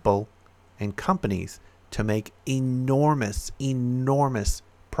of people and companies to make enormous, enormous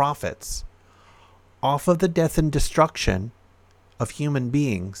profits off of the death and destruction of human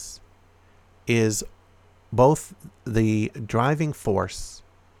beings is both the driving force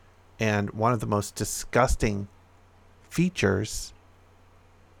and one of the most disgusting features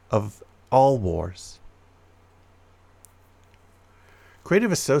of all wars.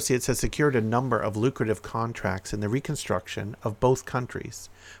 Creative Associates has secured a number of lucrative contracts in the reconstruction of both countries,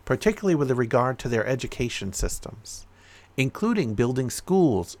 particularly with regard to their education systems, including building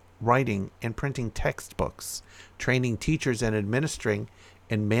schools, writing and printing textbooks, training teachers and administering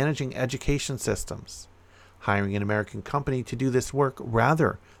and managing education systems. Hiring an American company to do this work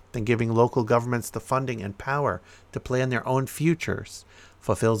rather than giving local governments the funding and power to plan their own futures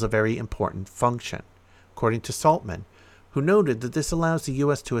fulfills a very important function, according to Saltman, who noted that this allows the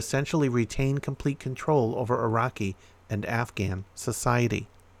U.S. to essentially retain complete control over Iraqi and Afghan society.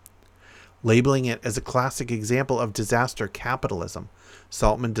 Labeling it as a classic example of disaster capitalism,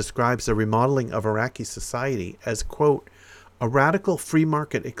 Saltman describes the remodeling of Iraqi society as, quote, a radical free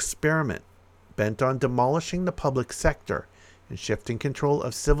market experiment bent on demolishing the public sector and shifting control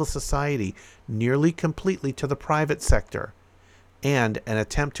of civil society nearly completely to the private sector, and an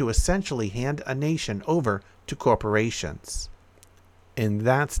attempt to essentially hand a nation over to corporations. And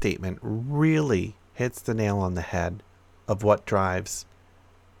that statement really hits the nail on the head of what drives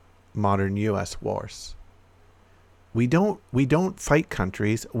modern U.S. wars. We don't fight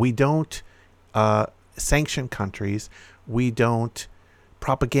countries. We don't sanction countries. We don't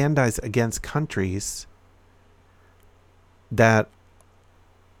propagandize against countries that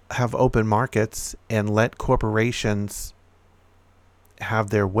have open markets and let corporations have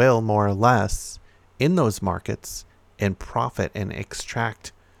their will, more or less, in those markets and profit and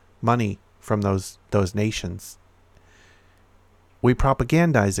extract money from those nations. We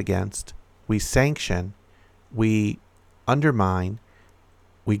propagandize against, we sanction, we undermine,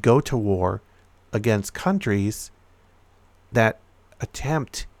 we go to war against countries that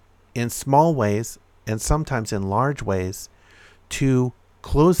attempt in small ways and sometimes in large ways to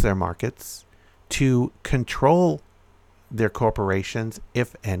close their markets, to control their corporations,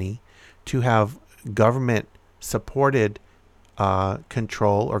 if any, to have government supported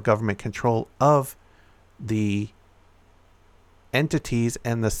control or government control of the entities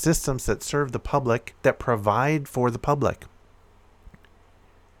and the systems that serve the public, that provide for the public.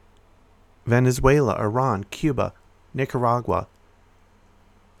 Venezuela, Iran, Cuba, Nicaragua,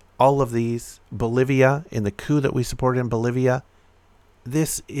 all of these, Bolivia, in the coup that we supported in Bolivia,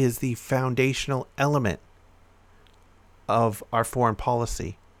 this is the foundational element of our foreign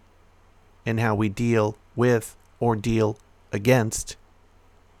policy and how we deal with or deal against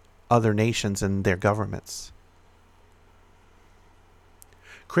other nations and their governments.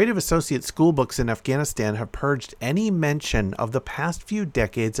 Creative Associates school books in Afghanistan have purged any mention of the past few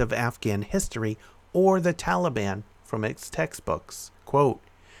decades of Afghan history or the Taliban from its textbooks. Quote,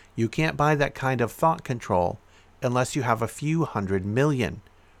 you can't buy that kind of thought control unless you have a few $100 million,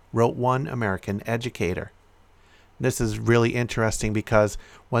 wrote one American educator. This is really interesting because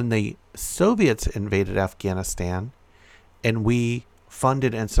when the Soviets invaded Afghanistan and we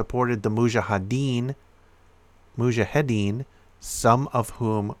funded and supported the Mujahideen, some of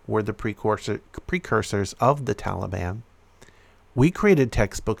whom were the precursors of the Taliban, we created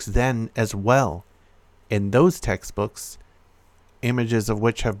textbooks then as well. In those textbooks, images of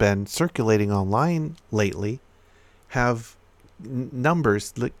which have been circulating online lately, have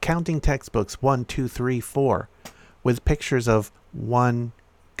numbers, counting textbooks 1, 2, 3, 4, with pictures of 1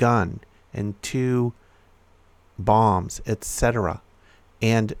 gun and 2 bombs, etc.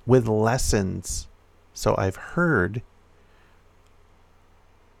 And with lessons, so I've heard,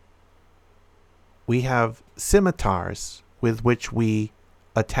 We have scimitars with which we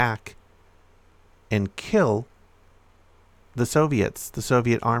attack and kill the Soviets, the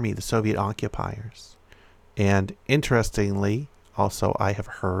Soviet army, the Soviet occupiers. And interestingly, also I have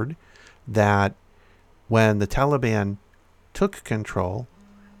heard that when the Taliban took control,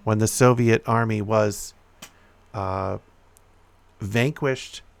 when the Soviet army was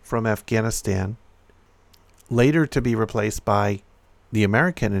vanquished from Afghanistan, later to be replaced by the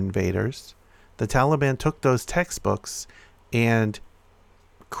American invaders, the Taliban took those textbooks and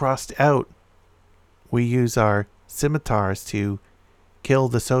crossed out, we use our scimitars to kill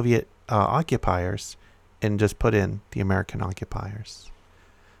the Soviet occupiers, and just put in the American occupiers.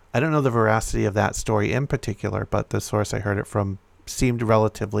 I don't know the veracity of that story in particular, but the source I heard it from seemed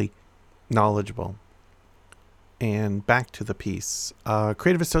relatively knowledgeable. And back to the piece.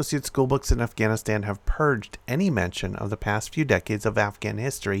 Creative Associates schoolbooks in Afghanistan have purged any mention of the past few decades of Afghan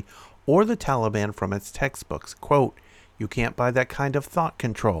history or the Taliban from its textbooks. Quote, "You can't buy that kind of thought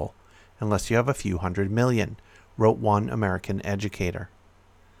control unless you have a few $100 million, wrote one American educator.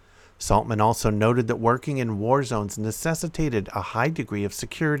 Saltman also noted that working in war zones necessitated a high degree of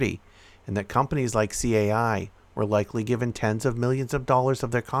security, and that companies like CAI were likely given tens of millions of dollars of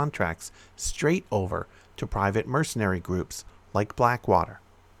their contracts straight over to private mercenary groups like Blackwater.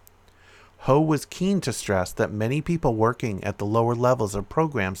 Ho was keen to stress that many people working at the lower levels of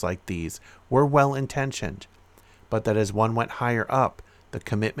programs like these were well-intentioned, but that as one went higher up, the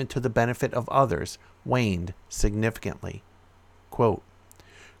commitment to the benefit of others waned significantly. Quote,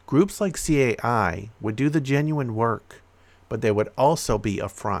 "Groups like CAI would do the genuine work, but they would also be a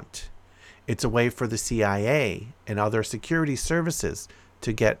front. It's a way for the CIA and other security services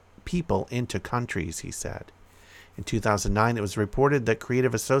to get people into countries," he said. In 2009, it was reported that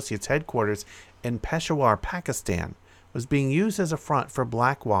Creative Associates headquarters in Peshawar, Pakistan, was being used as a front for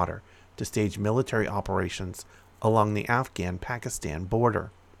Blackwater to stage military operations along the Afghan-Pakistan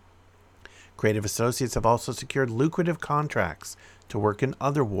border. Creative Associates have also secured lucrative contracts to work in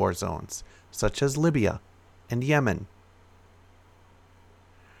other war zones, such as Libya and Yemen.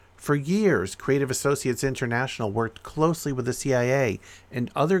 For years, Creative Associates International worked closely with the CIA and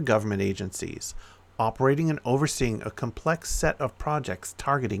other government agencies, operating and overseeing a complex set of projects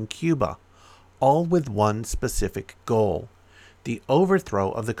targeting Cuba, all with one specific goal: the overthrow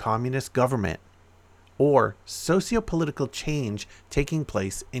of the communist government, or socio-political change taking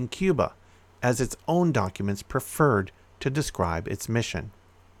place in Cuba, as its own documents preferred to describe its mission.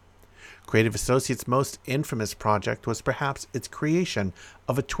 Creative Associates' most infamous project was perhaps its creation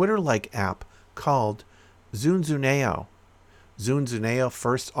of a Twitter-like app called Zunzuneo. Zunzuneo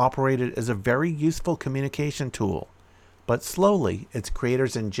first operated as a very useful communication tool, but slowly its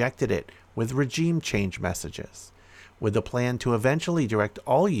creators injected it with regime change messages, with a plan to eventually direct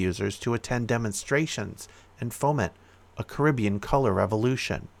all users to attend demonstrations and foment a Caribbean color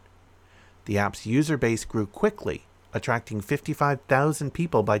revolution. The app's user base grew quickly, attracting 55,000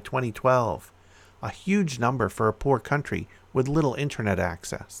 people by 2012, a huge number for a poor country with little internet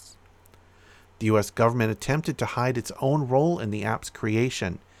access. The U.S. government attempted to hide its own role in the app's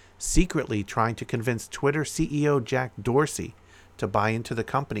creation, secretly trying to convince Twitter CEO Jack Dorsey to buy into the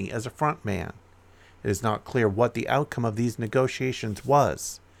company as a frontman. It is not clear what the outcome of these negotiations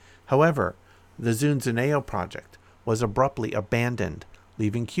was. However, the Zunzuneo project was abruptly abandoned,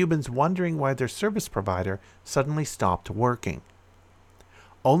 leaving Cubans wondering why their service provider suddenly stopped working.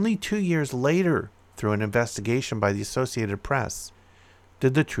 Only 2 years later, through an investigation by the Associated Press,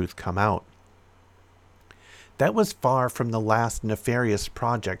 did the truth come out. That was far from the last nefarious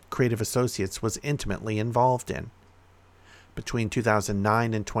project Creative Associates was intimately involved in. Between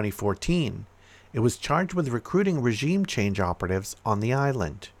 2009 and 2014, it was charged with recruiting regime change operatives on the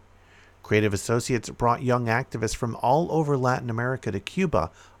island. Creative Associates brought young activists from all over Latin America to Cuba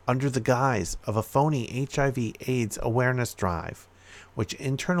under the guise of a phony HIV/AIDS awareness drive, which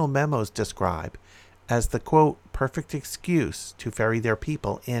internal memos describe as the, quote, perfect excuse to ferry their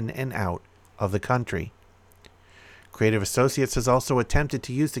people in and out of the country. Creative Associates has also attempted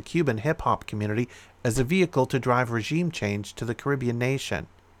to use the Cuban hip-hop community as a vehicle to drive regime change to the Caribbean nation.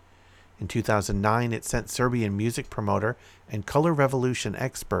 In 2009, it sent Serbian music promoter and color revolution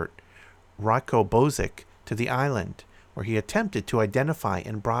expert Ratko Bozic to the island, where he attempted to identify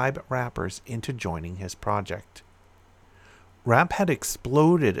and bribe rappers into joining his project. Rap had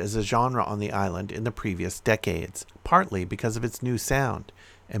exploded as a genre on the island in the previous decades, partly because of its new sound,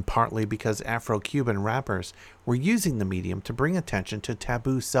 and partly because Afro-Cuban rappers were using the medium to bring attention to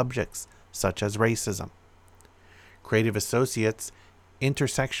taboo subjects such as racism. Creative Associates,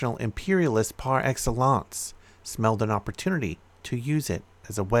 intersectional imperialists par excellence, smelled an opportunity to use it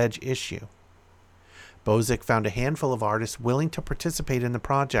as a wedge issue. Bozic found a handful of artists willing to participate in the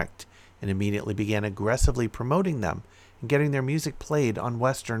project and immediately began aggressively promoting them and getting their music played on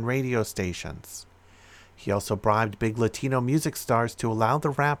Western radio stations. He also bribed big Latino music stars to allow the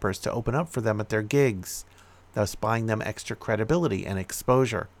rappers to open up for them at their gigs, thus buying them extra credibility and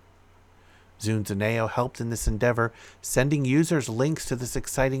exposure. Zunzuneo helped in this endeavor, sending users links to this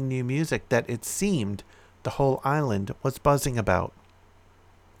exciting new music that it seemed the whole island was buzzing about.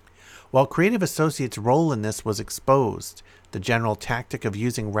 While Creative Associates' role in this was exposed, the general tactic of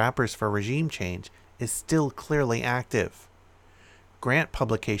using rappers for regime change is still clearly active. Grant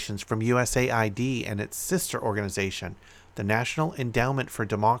publications from USAID and its sister organization, the National Endowment for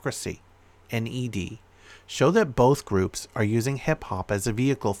Democracy, NED, show that both groups are using hip-hop as a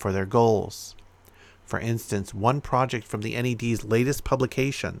vehicle for their goals. For instance, one project from the NED's latest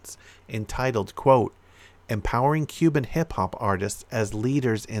publications, entitled, quote, Empowering Cuban Hip-Hop Artists as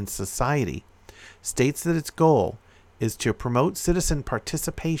Leaders in Society, states that its goal is to promote citizen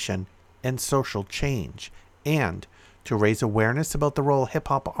participation and social change, and to raise awareness about the role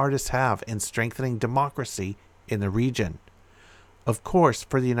hip-hop artists have in strengthening democracy in the region. Of course,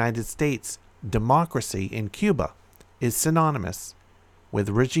 for the United States, democracy in Cuba is synonymous with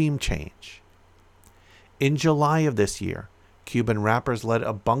regime change. In July of this year, Cuban rappers led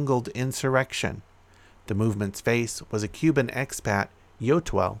a bungled insurrection. The movement's face was a Cuban expat,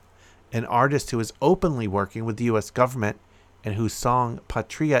 Yotuel, an artist who is openly working with the U.S. government and whose song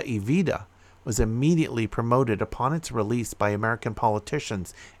Patria y Vida was immediately promoted upon its release by American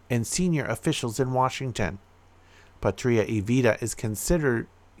politicians and senior officials in Washington. Patria y Vida is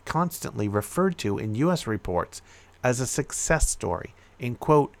constantly referred to in U.S. reports as a success story in,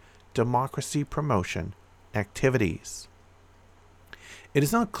 quote, democracy promotion activities. It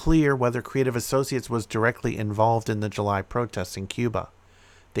is not clear whether Creative Associates was directly involved in the July protests in Cuba.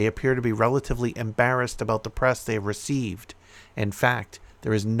 They appear to be relatively embarrassed about the press they have received. In fact,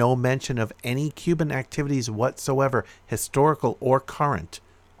 there is no mention of any Cuban activities whatsoever, historical or current,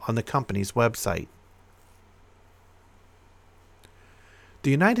 on the company's website.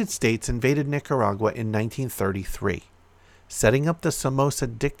 The United States invaded Nicaragua in 1933, setting up the Somoza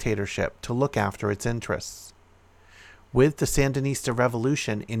dictatorship to look after its interests. With the Sandinista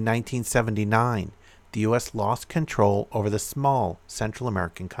Revolution in 1979, the U.S. lost control over the small Central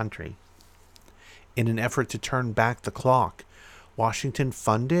American country. In an effort to turn back the clock, Washington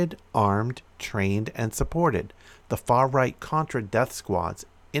funded, armed, trained, and supported the far-right Contra death squads,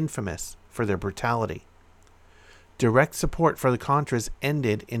 infamous for their brutality. Direct support for the Contras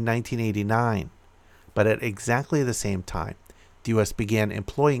ended in 1989, but at exactly the same time, the U.S. began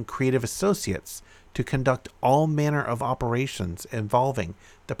employing Creative Associates to conduct all manner of operations involving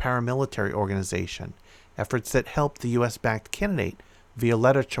the paramilitary organization, efforts that helped the U.S.-backed candidate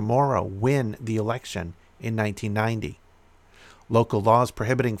Violeta Chamorro win the election in 1990. Local laws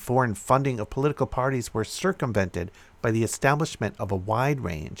prohibiting foreign funding of political parties were circumvented by the establishment of a wide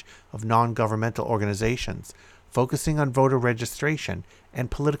range of non-governmental organizations focusing on voter registration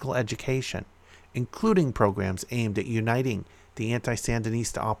and political education, including programs aimed at uniting the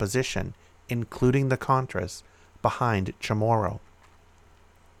anti-Sandinista opposition, including the Contras, behind Chamorro.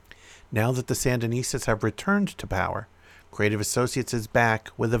 Now that the Sandinistas have returned to power, Creative Associates is back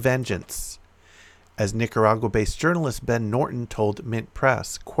with a vengeance. As Nicaragua-based journalist Ben Norton told Mint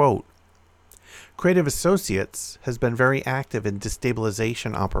Press, quote, Creative Associates has been very active in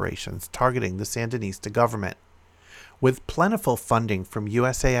destabilization operations targeting the Sandinista government. With plentiful funding from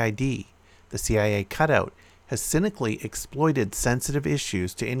USAID, the CIA cutout has cynically exploited sensitive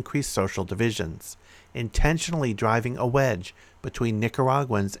issues to increase social divisions, intentionally driving a wedge between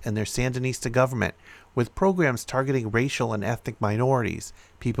Nicaraguans and their Sandinista government with programs targeting racial and ethnic minorities,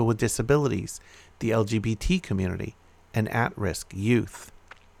 people with disabilities, the LGBT community, and at-risk youth.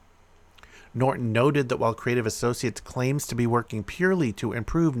 Norton noted that while Creative Associates claims to be working purely to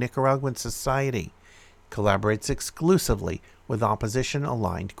improve Nicaraguan society, it collaborates exclusively with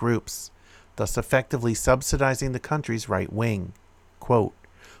opposition-aligned groups, thus effectively subsidizing the country's right wing. Quote,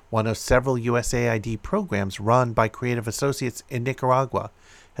 one of several USAID programs run by Creative Associates in Nicaragua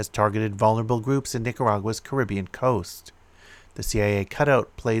has targeted vulnerable groups in Nicaragua's Caribbean coast. The CIA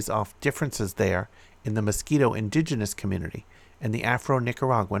cutout plays off differences there in the Mosquito indigenous community and the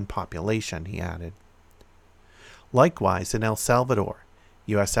Afro-Nicaraguan population, he added. Likewise, in El Salvador,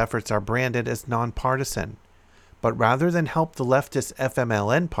 U.S. efforts are branded as nonpartisan, but rather than help the leftist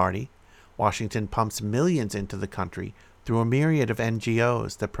FMLN party, Washington pumps millions into the country through a myriad of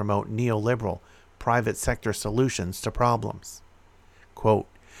NGOs that promote neoliberal, private sector solutions to problems. Quote,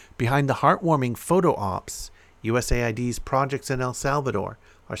 behind the heartwarming photo ops, USAID's projects in El Salvador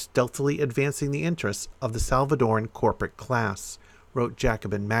are stealthily advancing the interests of the Salvadoran corporate class, wrote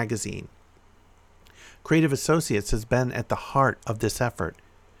Jacobin magazine. Creative Associates has been at the heart of this effort.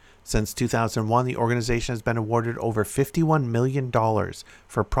 Since 2001, the organization has been awarded over $51 million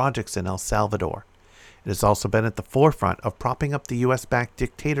for projects in El Salvador. It has also been at the forefront of propping up the U.S.-backed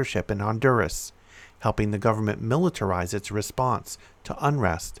dictatorship in Honduras, helping the government militarize its response to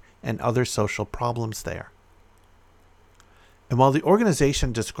unrest and other social problems there. And while the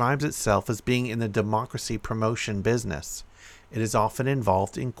organization describes itself as being in the democracy promotion business, it is often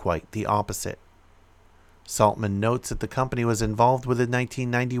involved in quite the opposite. Saltman notes that the company was involved with the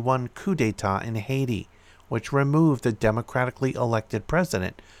 1991 coup d'etat in Haiti, which removed the democratically elected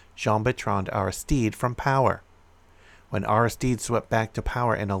president, Jean-Bertrand Aristide, from power. When Aristide swept back to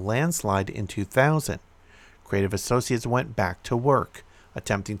power in a landslide in 2000, Creative Associates went back to work,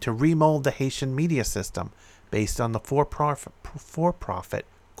 attempting to remold the Haitian media system based on the for-profit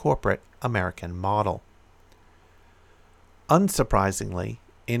corporate American model. Unsurprisingly,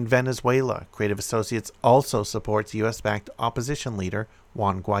 in Venezuela, Creative Associates also supports U.S.-backed opposition leader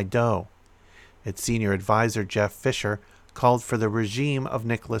Juan Guaido. Its senior advisor, Jeff Fisher, called for the regime of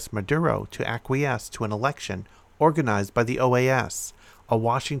Nicolas Maduro to acquiesce to an election organized by the OAS, a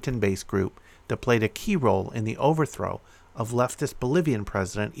Washington-based group that played a key role in the overthrow of leftist Bolivian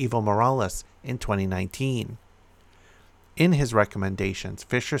President Evo Morales in 2019. In his recommendations,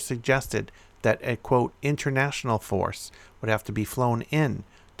 Fisher suggested that a, quote, international force would have to be flown in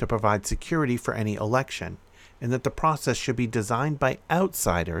to provide security for any election, and that the process should be designed by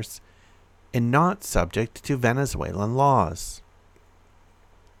outsiders and not subject to Venezuelan laws.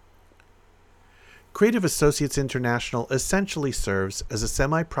 Creative Associates International essentially serves as a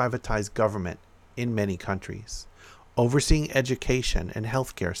semi-privatized government in many countries, overseeing education and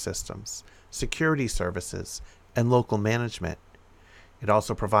healthcare systems, security services, and local management. It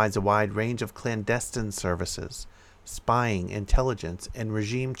also provides a wide range of clandestine services, spying, intelligence, and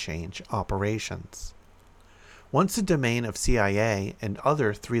regime change operations. Once the domain of CIA and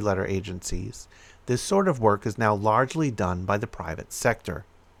other three-letter agencies, this sort of work is now largely done by the private sector.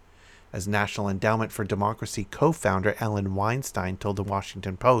 As National Endowment for Democracy co-founder Alan Weinstein told the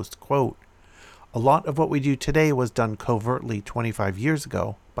Washington Post, quote, "A lot of what we do today was done covertly 25 years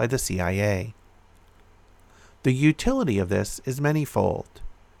ago by the CIA." The utility of this is manifold.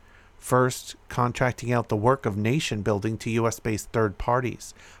 First, contracting out the work of nation building to U.S.-based third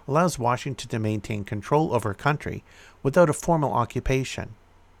parties allows Washington to maintain control over a country without a formal occupation.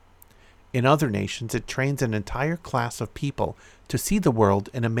 In other nations, it trains an entire class of people to see the world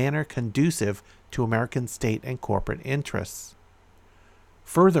in a manner conducive to American state and corporate interests.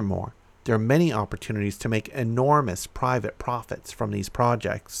 Furthermore, there are many opportunities to make enormous private profits from these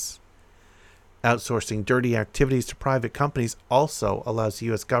projects. Outsourcing dirty activities to private companies also allows the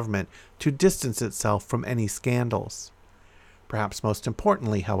U.S. government to distance itself from any scandals. Perhaps most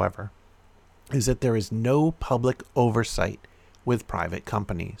importantly, however, is that there is no public oversight with private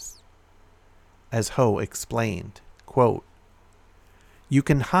companies. As Ho explained, quote, "You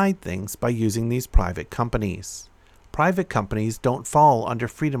can hide things by using these private companies. Private companies don't fall under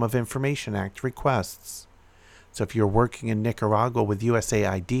Freedom of Information Act requests. So if you're working in Nicaragua with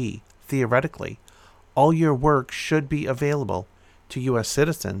USAID, theoretically, all your work should be available to U.S.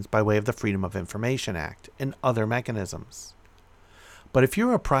 citizens by way of the Freedom of Information Act and other mechanisms. But if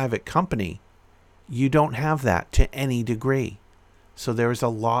you're a private company, you don't have that to any degree. So there is a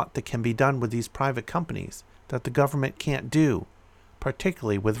lot that can be done with these private companies that the government can't do,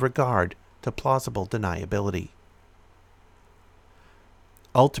 particularly with regard to plausible deniability."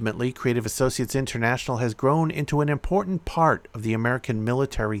 Ultimately, Creative Associates International has grown into an important part of the American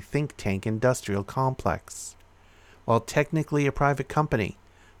military think tank industrial complex. While technically a private company,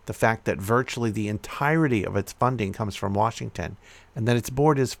 the fact that virtually the entirety of its funding comes from Washington and that its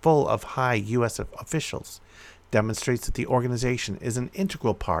board is full of high U.S. officials demonstrates that the organization is an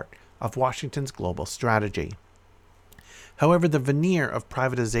integral part of Washington's global strategy. However, the veneer of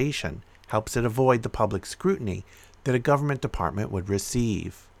privatization helps it avoid the public scrutiny that a government department would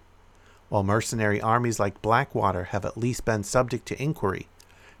receive. While mercenary armies like Blackwater have at least been subject to inquiry,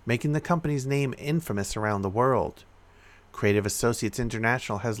 making the company's name infamous around the world, Creative Associates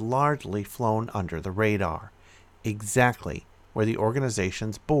International has largely flown under the radar, exactly where the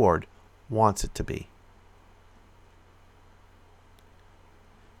organization's board wants it to be.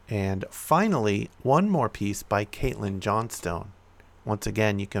 And finally, one more piece by Caitlin Johnstone. Once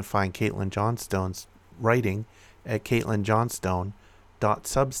again, you can find Caitlin Johnstone's writing at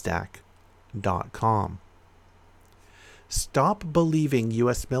caitlinjohnstone.substack.com. Stop believing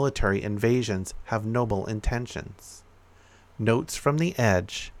U.S. military invasions have noble intentions. Notes from the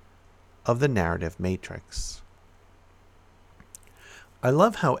edge of the narrative matrix. I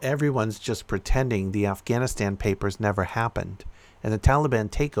love how everyone's just pretending the Afghanistan papers never happened and the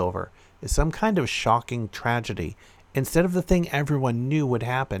Taliban takeover is some kind of shocking tragedy instead of the thing everyone knew would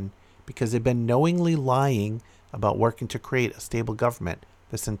happen because they've been knowingly lying about working to create a stable government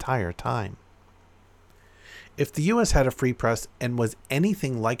this entire time. If the US had a free press and was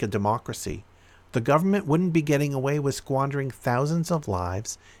anything like a democracy, the government wouldn't be getting away with squandering thousands of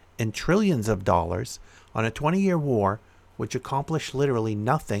lives and trillions of dollars on a 20-year war which accomplished literally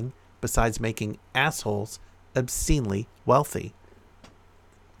nothing besides making assholes obscenely wealthy.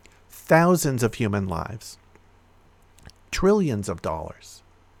 Thousands of human lives. Trillions of dollars.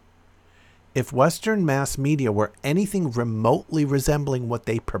 If Western mass media were anything remotely resembling what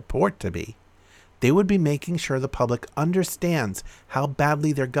they purport to be, they would be making sure the public understands how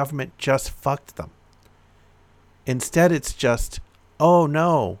badly their government just fucked them. Instead, it's just, oh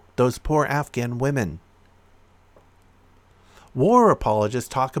no, those poor Afghan women. War apologists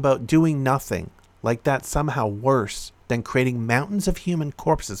talk about doing nothing, like that's somehow worse than creating mountains of human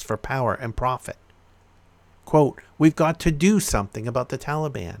corpses for power and profit. Quote, we've got to do something about the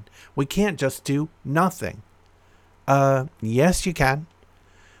Taliban. We can't just do nothing. Yes you can.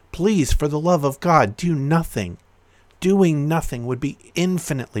 Please, for the love of God, do nothing. Doing nothing would be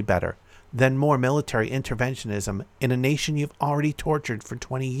infinitely better than more military interventionism in a nation you've already tortured for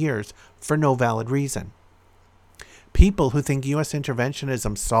 20 years for no valid reason. People who think U.S.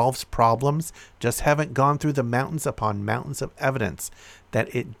 interventionism solves problems just haven't gone through the mountains upon mountains of evidence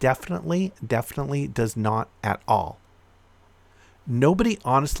that it definitely does not at all. Nobody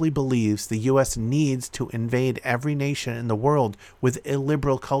honestly believes the U.S. needs to invade every nation in the world with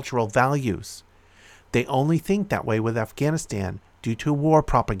illiberal cultural values. They only think that way with Afghanistan due to war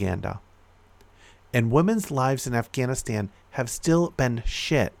propaganda. And women's lives in Afghanistan have still been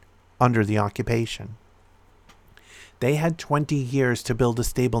shit under the occupation. They had 20 years to build a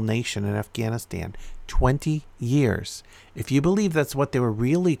stable nation in Afghanistan. 20 years. If you believe that's what they were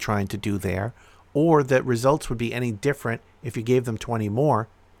really trying to do there, or that results would be any different if you gave them 20 more,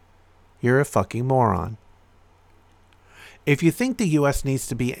 you're a fucking moron. If you think the US needs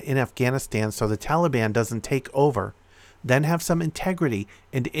to be in Afghanistan so the Taliban doesn't take over, then have some integrity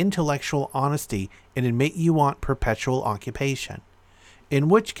and intellectual honesty and admit you want perpetual occupation. In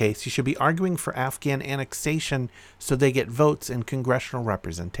which case, you should be arguing for Afghan annexation so they get votes and congressional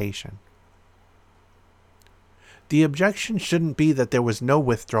representation. The objection shouldn't be that there was no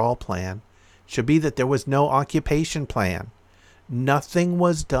withdrawal plan. It should be that there was no occupation plan. Nothing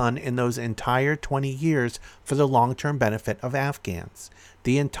was done in those entire 20 years for the long-term benefit of Afghans.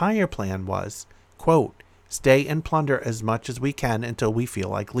 The entire plan was, quote, stay and plunder as much as we can until we feel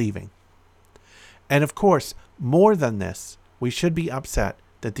like leaving. And of course, more than this, we should be upset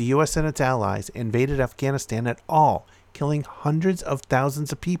that the US and its allies invaded Afghanistan at all, killing hundreds of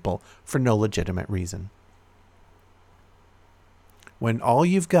thousands of people for no legitimate reason. When all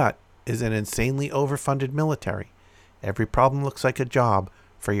you've got is an insanely overfunded military, every problem looks like a job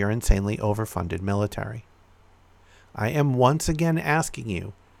for your insanely overfunded military. I am once again asking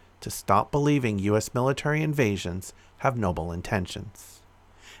you to stop believing US military invasions have noble intentions.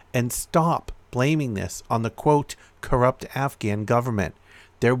 And stop blaming this on the, quote, corrupt Afghan government.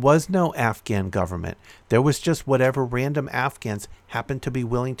 There was no Afghan government. There was just whatever random Afghans happened to be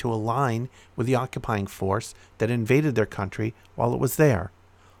willing to align with the occupying force that invaded their country while it was there.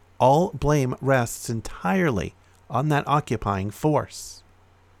 All blame rests entirely on that occupying force.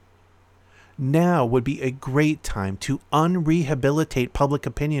 Now would be a great time to unrehabilitate public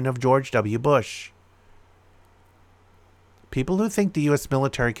opinion of George W. Bush. People who think the U.S.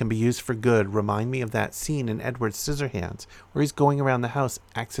 military can be used for good remind me of that scene in Edward Scissorhands where he's going around the house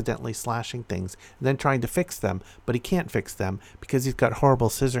accidentally slashing things and then trying to fix them, but he can't fix them because he's got horrible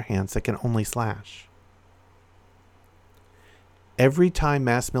scissor hands that can only slash. Every time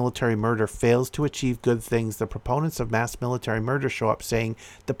mass military murder fails to achieve good things, the proponents of mass military murder show up saying,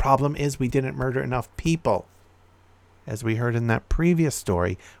 the problem is we didn't murder enough people. As we heard in that previous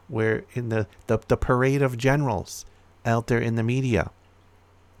story, where in the parade of generals out there in the media.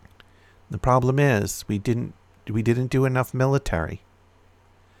 The problem is we didn't do enough military.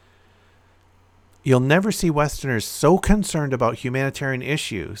 You'll never see Westerners so concerned about humanitarian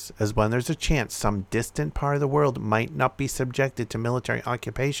issues as when there's a chance some distant part of the world might not be subjected to military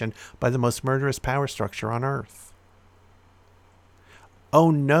occupation by the most murderous power structure on Earth. Oh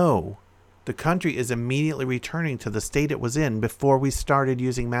no, the country is immediately returning to the state it was in before we started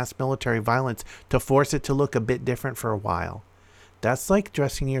using mass military violence to force it to look a bit different for a while. That's like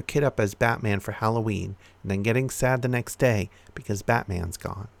dressing your kid up as Batman for Halloween and then getting sad the next day because Batman's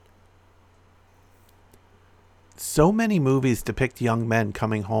gone. So many movies depict young men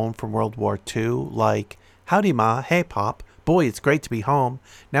coming home from World War II like, "Howdy Ma, hey Pop, boy it's great to be home,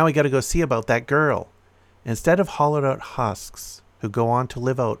 now we gotta go see about that girl," instead of hollowed out husks who go on to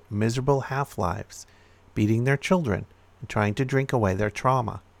live out miserable half-lives, beating their children and trying to drink away their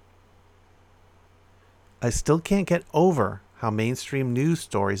trauma. I still can't get over how mainstream news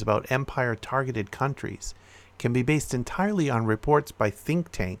stories about empire-targeted countries can be based entirely on reports by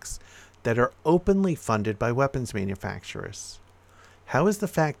think tanks that are openly funded by weapons manufacturers. How is the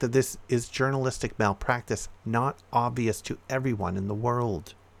fact that this is journalistic malpractice not obvious to everyone in the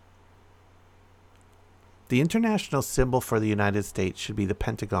world? The international symbol for the United States should be the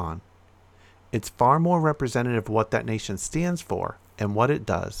Pentagon. It's far more representative of what that nation stands for and what it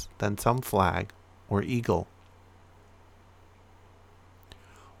does than some flag or eagle.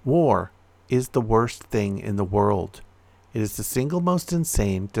 War is the worst thing in the world. It is the single most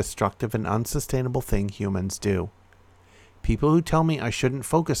insane, destructive, and unsustainable thing humans do. People who tell me I shouldn't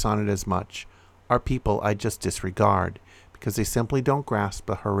focus on it as much are people I just disregard because they simply don't grasp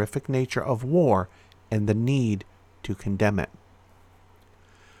the horrific nature of war and the need to condemn it.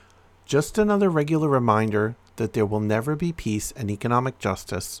 Just another regular reminder that there will never be peace and economic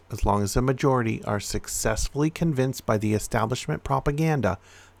justice as long as the majority are successfully convinced by the establishment propaganda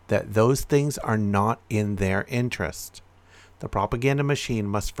that those things are not in their interest. The propaganda machine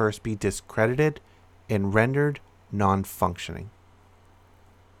must first be discredited and rendered non-functioning.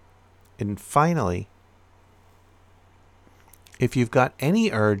 And finally, if you've got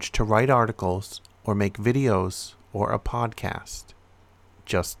any urge to write articles or make videos or a podcast,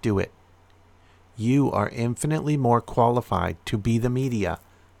 just do it. You are infinitely more qualified to be the media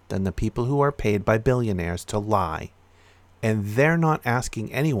than the people who are paid by billionaires to lie, and they're not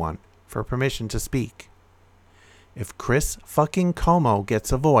asking anyone for permission to speak. If Chris fucking Como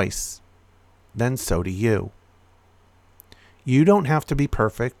gets a voice, then so do you. You don't have to be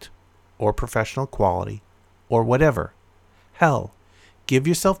perfect or professional quality or whatever. Hell, give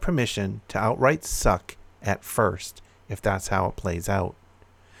yourself permission to outright suck at first if that's how it plays out.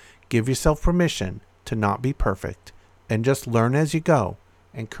 Give yourself permission to not be perfect and just learn as you go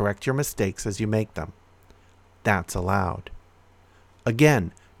and correct your mistakes as you make them. That's allowed.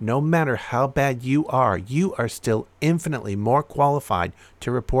 Again, no matter how bad you are still infinitely more qualified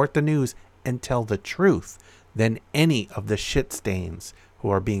to report the news and tell the truth than any of the shit stains who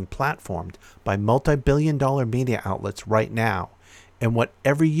are being platformed by multi-billion-dollar media outlets right now, and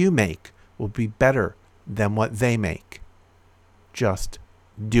whatever you make will be better than what they make. Just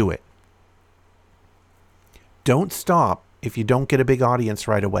do it. Don't stop if you don't get a big audience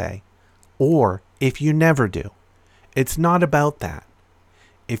right away, or if you never do. It's not about that.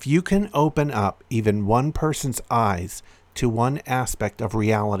 If you can open up even one person's eyes to one aspect of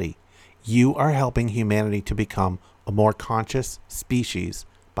reality, you are helping humanity to become a more conscious species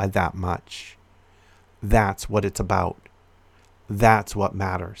by that much. That's what it's about. That's what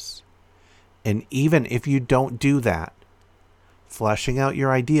matters. And even if you don't do that, fleshing out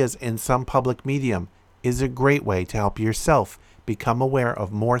your ideas in some public medium is a great way to help yourself become aware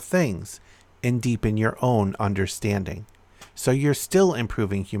of more things and deepen your own understanding. So you're still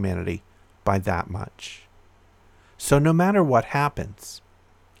improving humanity by that much. So no matter what happens,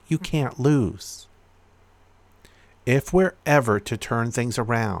 you can't lose. If we're ever to turn things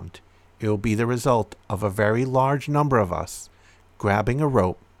around, it will be the result of a very large number of us grabbing a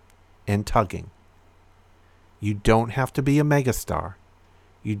rope and tugging. You don't have to be a megastar.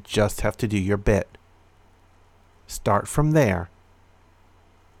 You just have to do your bit. Start from there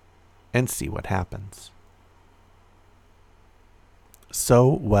and see what happens. So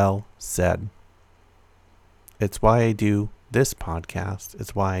well said. It's why I do this podcast.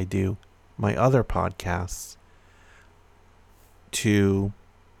 It's why I do my other podcasts, to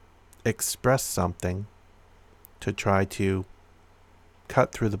express something, to try to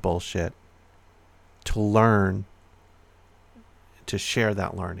cut through the bullshit, to learn, to share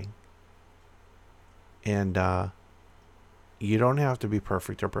that learning. And you don't have to be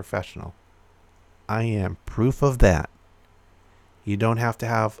perfect or professional. I am proof of that. You don't have to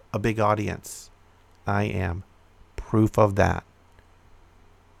have a big audience. I am proof of that.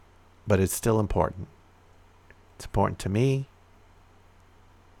 But it's still important. It's important to me.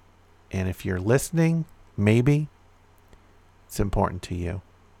 And if you're listening, maybe it's important to you.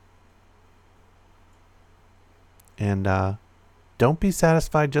 And don't be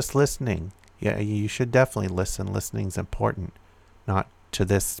satisfied just listening. Yeah, you should definitely listen. Listening's important. Not to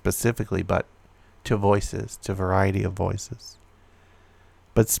this specifically, but to voices, to variety of voices.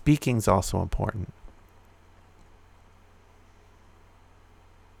 But speaking's also important.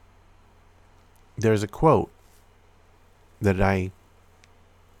 There's a quote that I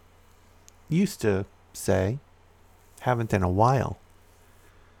used to say, haven't in a while.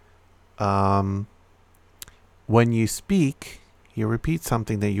 When you speak, you repeat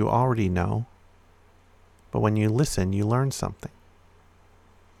something that you already know, but when you listen, you learn something.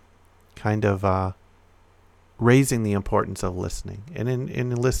 Kind of raising the importance of listening. And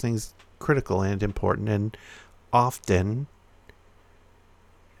in listening's critical and important, and often,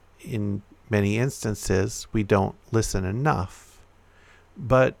 in many instances, we don't listen enough.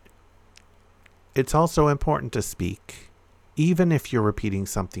 But it's also important to speak, even if you're repeating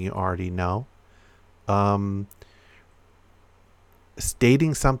something you already know.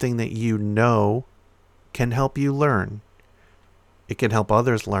 Stating something that you know can help you learn. It can help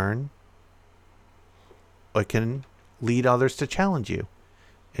others learn. It can lead others to challenge you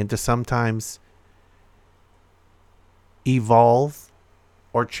and to sometimes evolve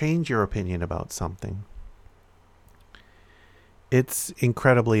or change your opinion about something. It's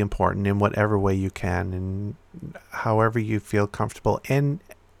incredibly important in whatever way you can and however you feel comfortable and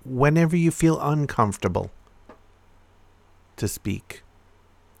whenever you feel uncomfortable to speak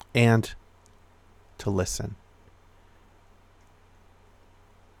and to listen.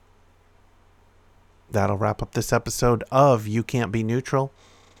 That'll wrap up this episode of You Can't Be Neutral.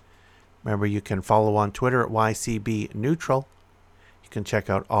 Remember, you can follow on Twitter at YCBNeutral. You can check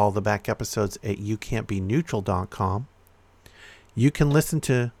out all the back episodes at youcan'tbeneutral.com. You can listen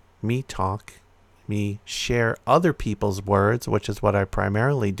to me talk, me share other people's words, which is what I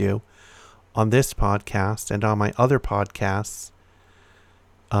primarily do on this podcast and on my other podcasts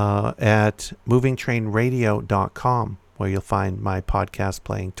at movingtrainradio.com, where you'll find my podcast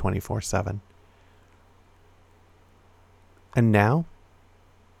playing 24/7. And now,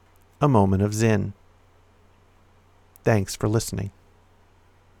 a moment of Zen. Thanks for listening.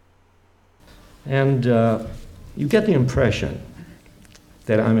 And you get the impression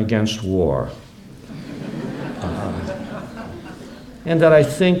that I'm against war. And that I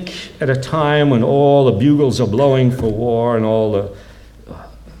think at a time when all the bugles are blowing for war and all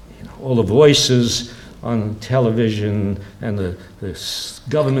the voices on television and the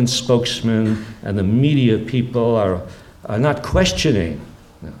government spokesmen and the media people are not questioning,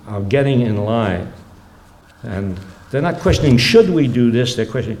 are getting in line. And they're not questioning, should we do this? They're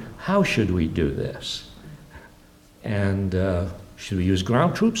questioning, how should we do this? And should we use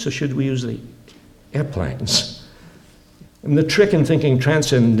ground troops or should we use the airplanes? And the trick in thinking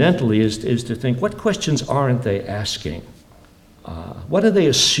transcendentally is to think, what questions aren't they asking? What are they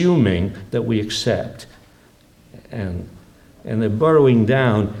assuming that we accept? And they're burrowing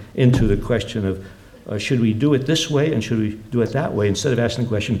down into the question of, should we do it this way and should we do it that way, instead of asking the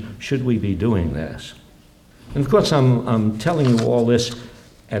question, should we be doing this? And of course, I'm telling you all this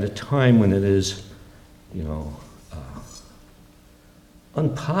at a time when it is,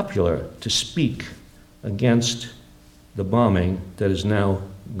 unpopular to speak against the bombing that is now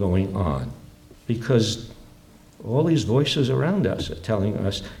going on, because all these voices around us are telling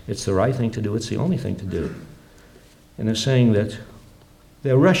us it's the right thing to do, it's the only thing to do. And they're saying that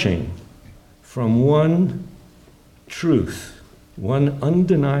they're rushing from one truth, one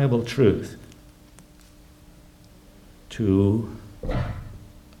undeniable truth, to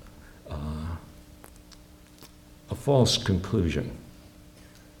a false conclusion.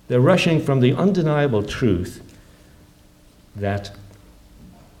 They're rushing from the undeniable truth that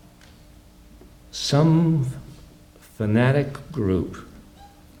some fanatic group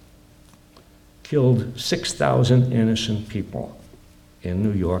killed 6,000 innocent people in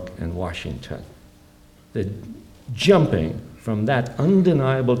New York and Washington. They're jumping from that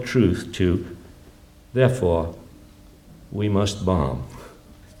undeniable truth to, therefore, we must bomb.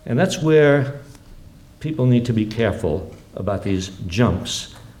 And that's where people need to be careful about these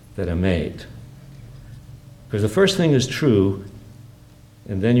jumps that are made. Because the first thing is true,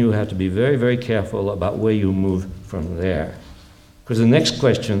 and then you have to be very, very careful about where you move from there. Because the next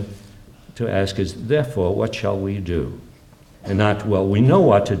question to ask is, therefore, what shall we do? And not, well, we know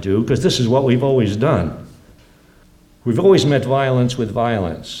what to do, because this is what we've always done. We've always met violence with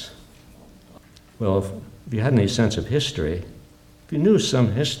violence. Well, if you had any sense of history, if you knew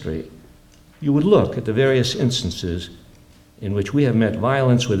some history, you would look at the various instances in which we have met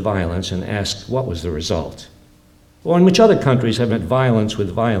violence with violence and asked, what was the result? Or in which other countries have met violence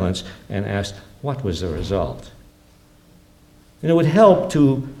with violence and asked, what was the result? And it would help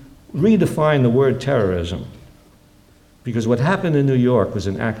to redefine the word terrorism, because what happened in New York was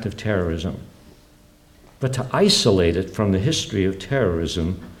an act of terrorism. But to isolate it from the history of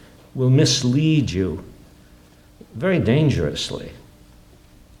terrorism will mislead you very dangerously.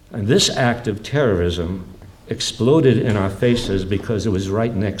 And this act of terrorism exploded in our faces because it was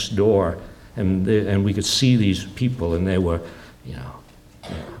right next door, and we could see these people, and they were,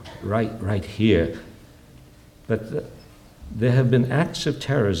 right here. But there have been acts of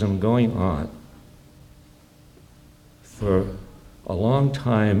terrorism going on for a long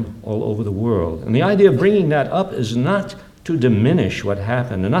time all over the world. And the idea of bringing that up is not to diminish what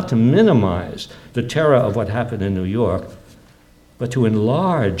happened and not to minimize the terror of what happened in New York, but to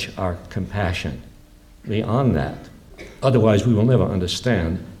enlarge our compassion beyond that. Otherwise, we will never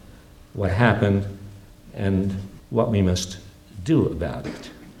understand what happened and what we must do about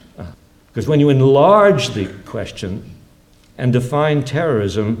it. Because when you enlarge the question and define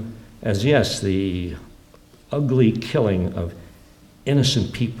terrorism as, yes, the ugly killing of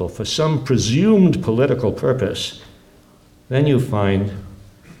innocent people for some presumed political purpose, then you find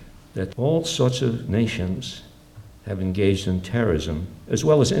that all sorts of nations have engaged in terrorism, as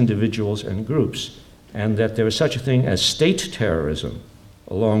well as individuals and groups, and that there is such a thing as state terrorism,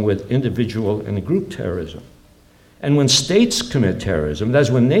 along with individual and group terrorism. And when states commit terrorism, that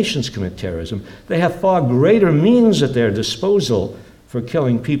is when nations commit terrorism, they have far greater means at their disposal for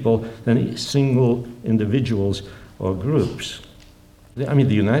killing people than single individuals or groups. I mean,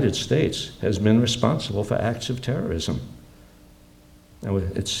 the United States has been responsible for acts of terrorism. Now,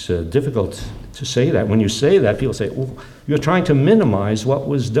 it's difficult to say that. When you say that, people say, oh, you're trying to minimize what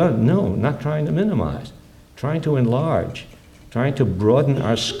was done. No, not trying to minimize. Trying to enlarge, trying to broaden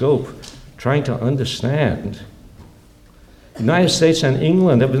our scope, trying to understand. The United States and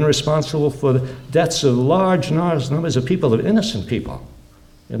England have been responsible for the deaths of large numbers of people, of innocent people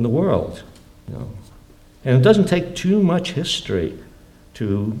in the world. And it doesn't take too much history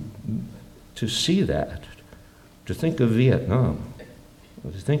to see that, to think of Vietnam,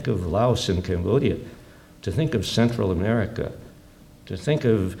 to think of Laos and Cambodia, to think of Central America, to think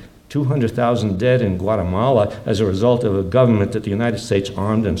of 200,000 dead in Guatemala as a result of a government that the United States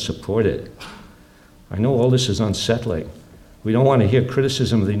armed and supported. I know all this is unsettling. We don't want to hear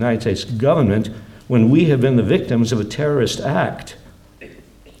criticism of the United States government when we have been the victims of a terrorist act.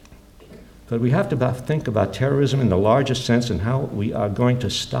 But we have to think about terrorism in the largest sense and how we are going to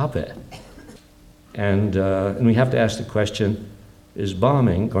stop it. And we have to ask the question, is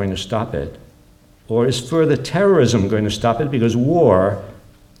bombing going to stop it? Or is further terrorism going to stop it? Because war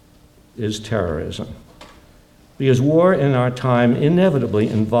is terrorism. Because war in our time inevitably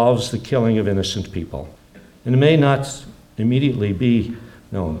involves the killing of innocent people. And it may not immediately be,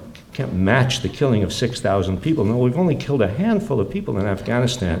 can't match the killing of 6,000 people. No, we've only killed a handful of people in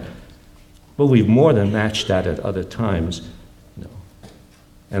Afghanistan, but we've more than matched that at other times.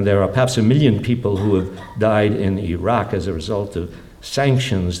 And there are perhaps 1 million people who have died in Iraq as a result of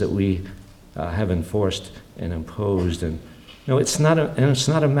sanctions that we have enforced and imposed. And it's not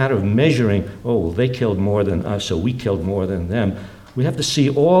a matter of measuring, they killed more than us, so we killed more than them. We have to see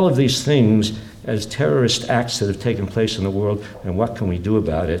all of these things as terrorist acts that have taken place in the world, and what can we do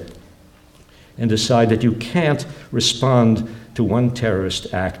about it? And decide that you can't respond to one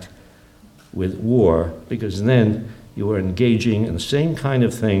terrorist act with war, because then you are engaging in the same kind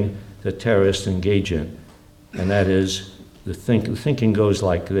of thing that terrorists engage in. And that is, the thinking goes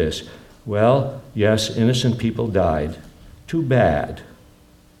like this. Well, yes, innocent people died. Too bad.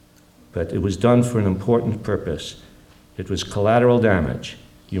 But it was done for an important purpose. It was collateral damage.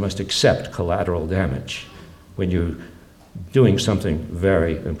 You must accept collateral damage when you're doing something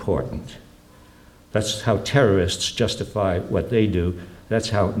very important. That's how terrorists justify what they do. That's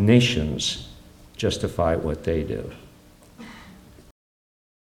how nations justify what they do.